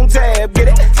need, it's on tab. Get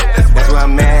it? That's why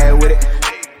I'm mad with it.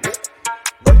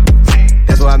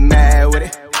 That's why I'm mad with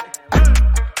it.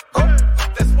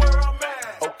 That's where I'm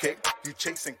at. Okay, you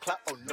chasing clout or no?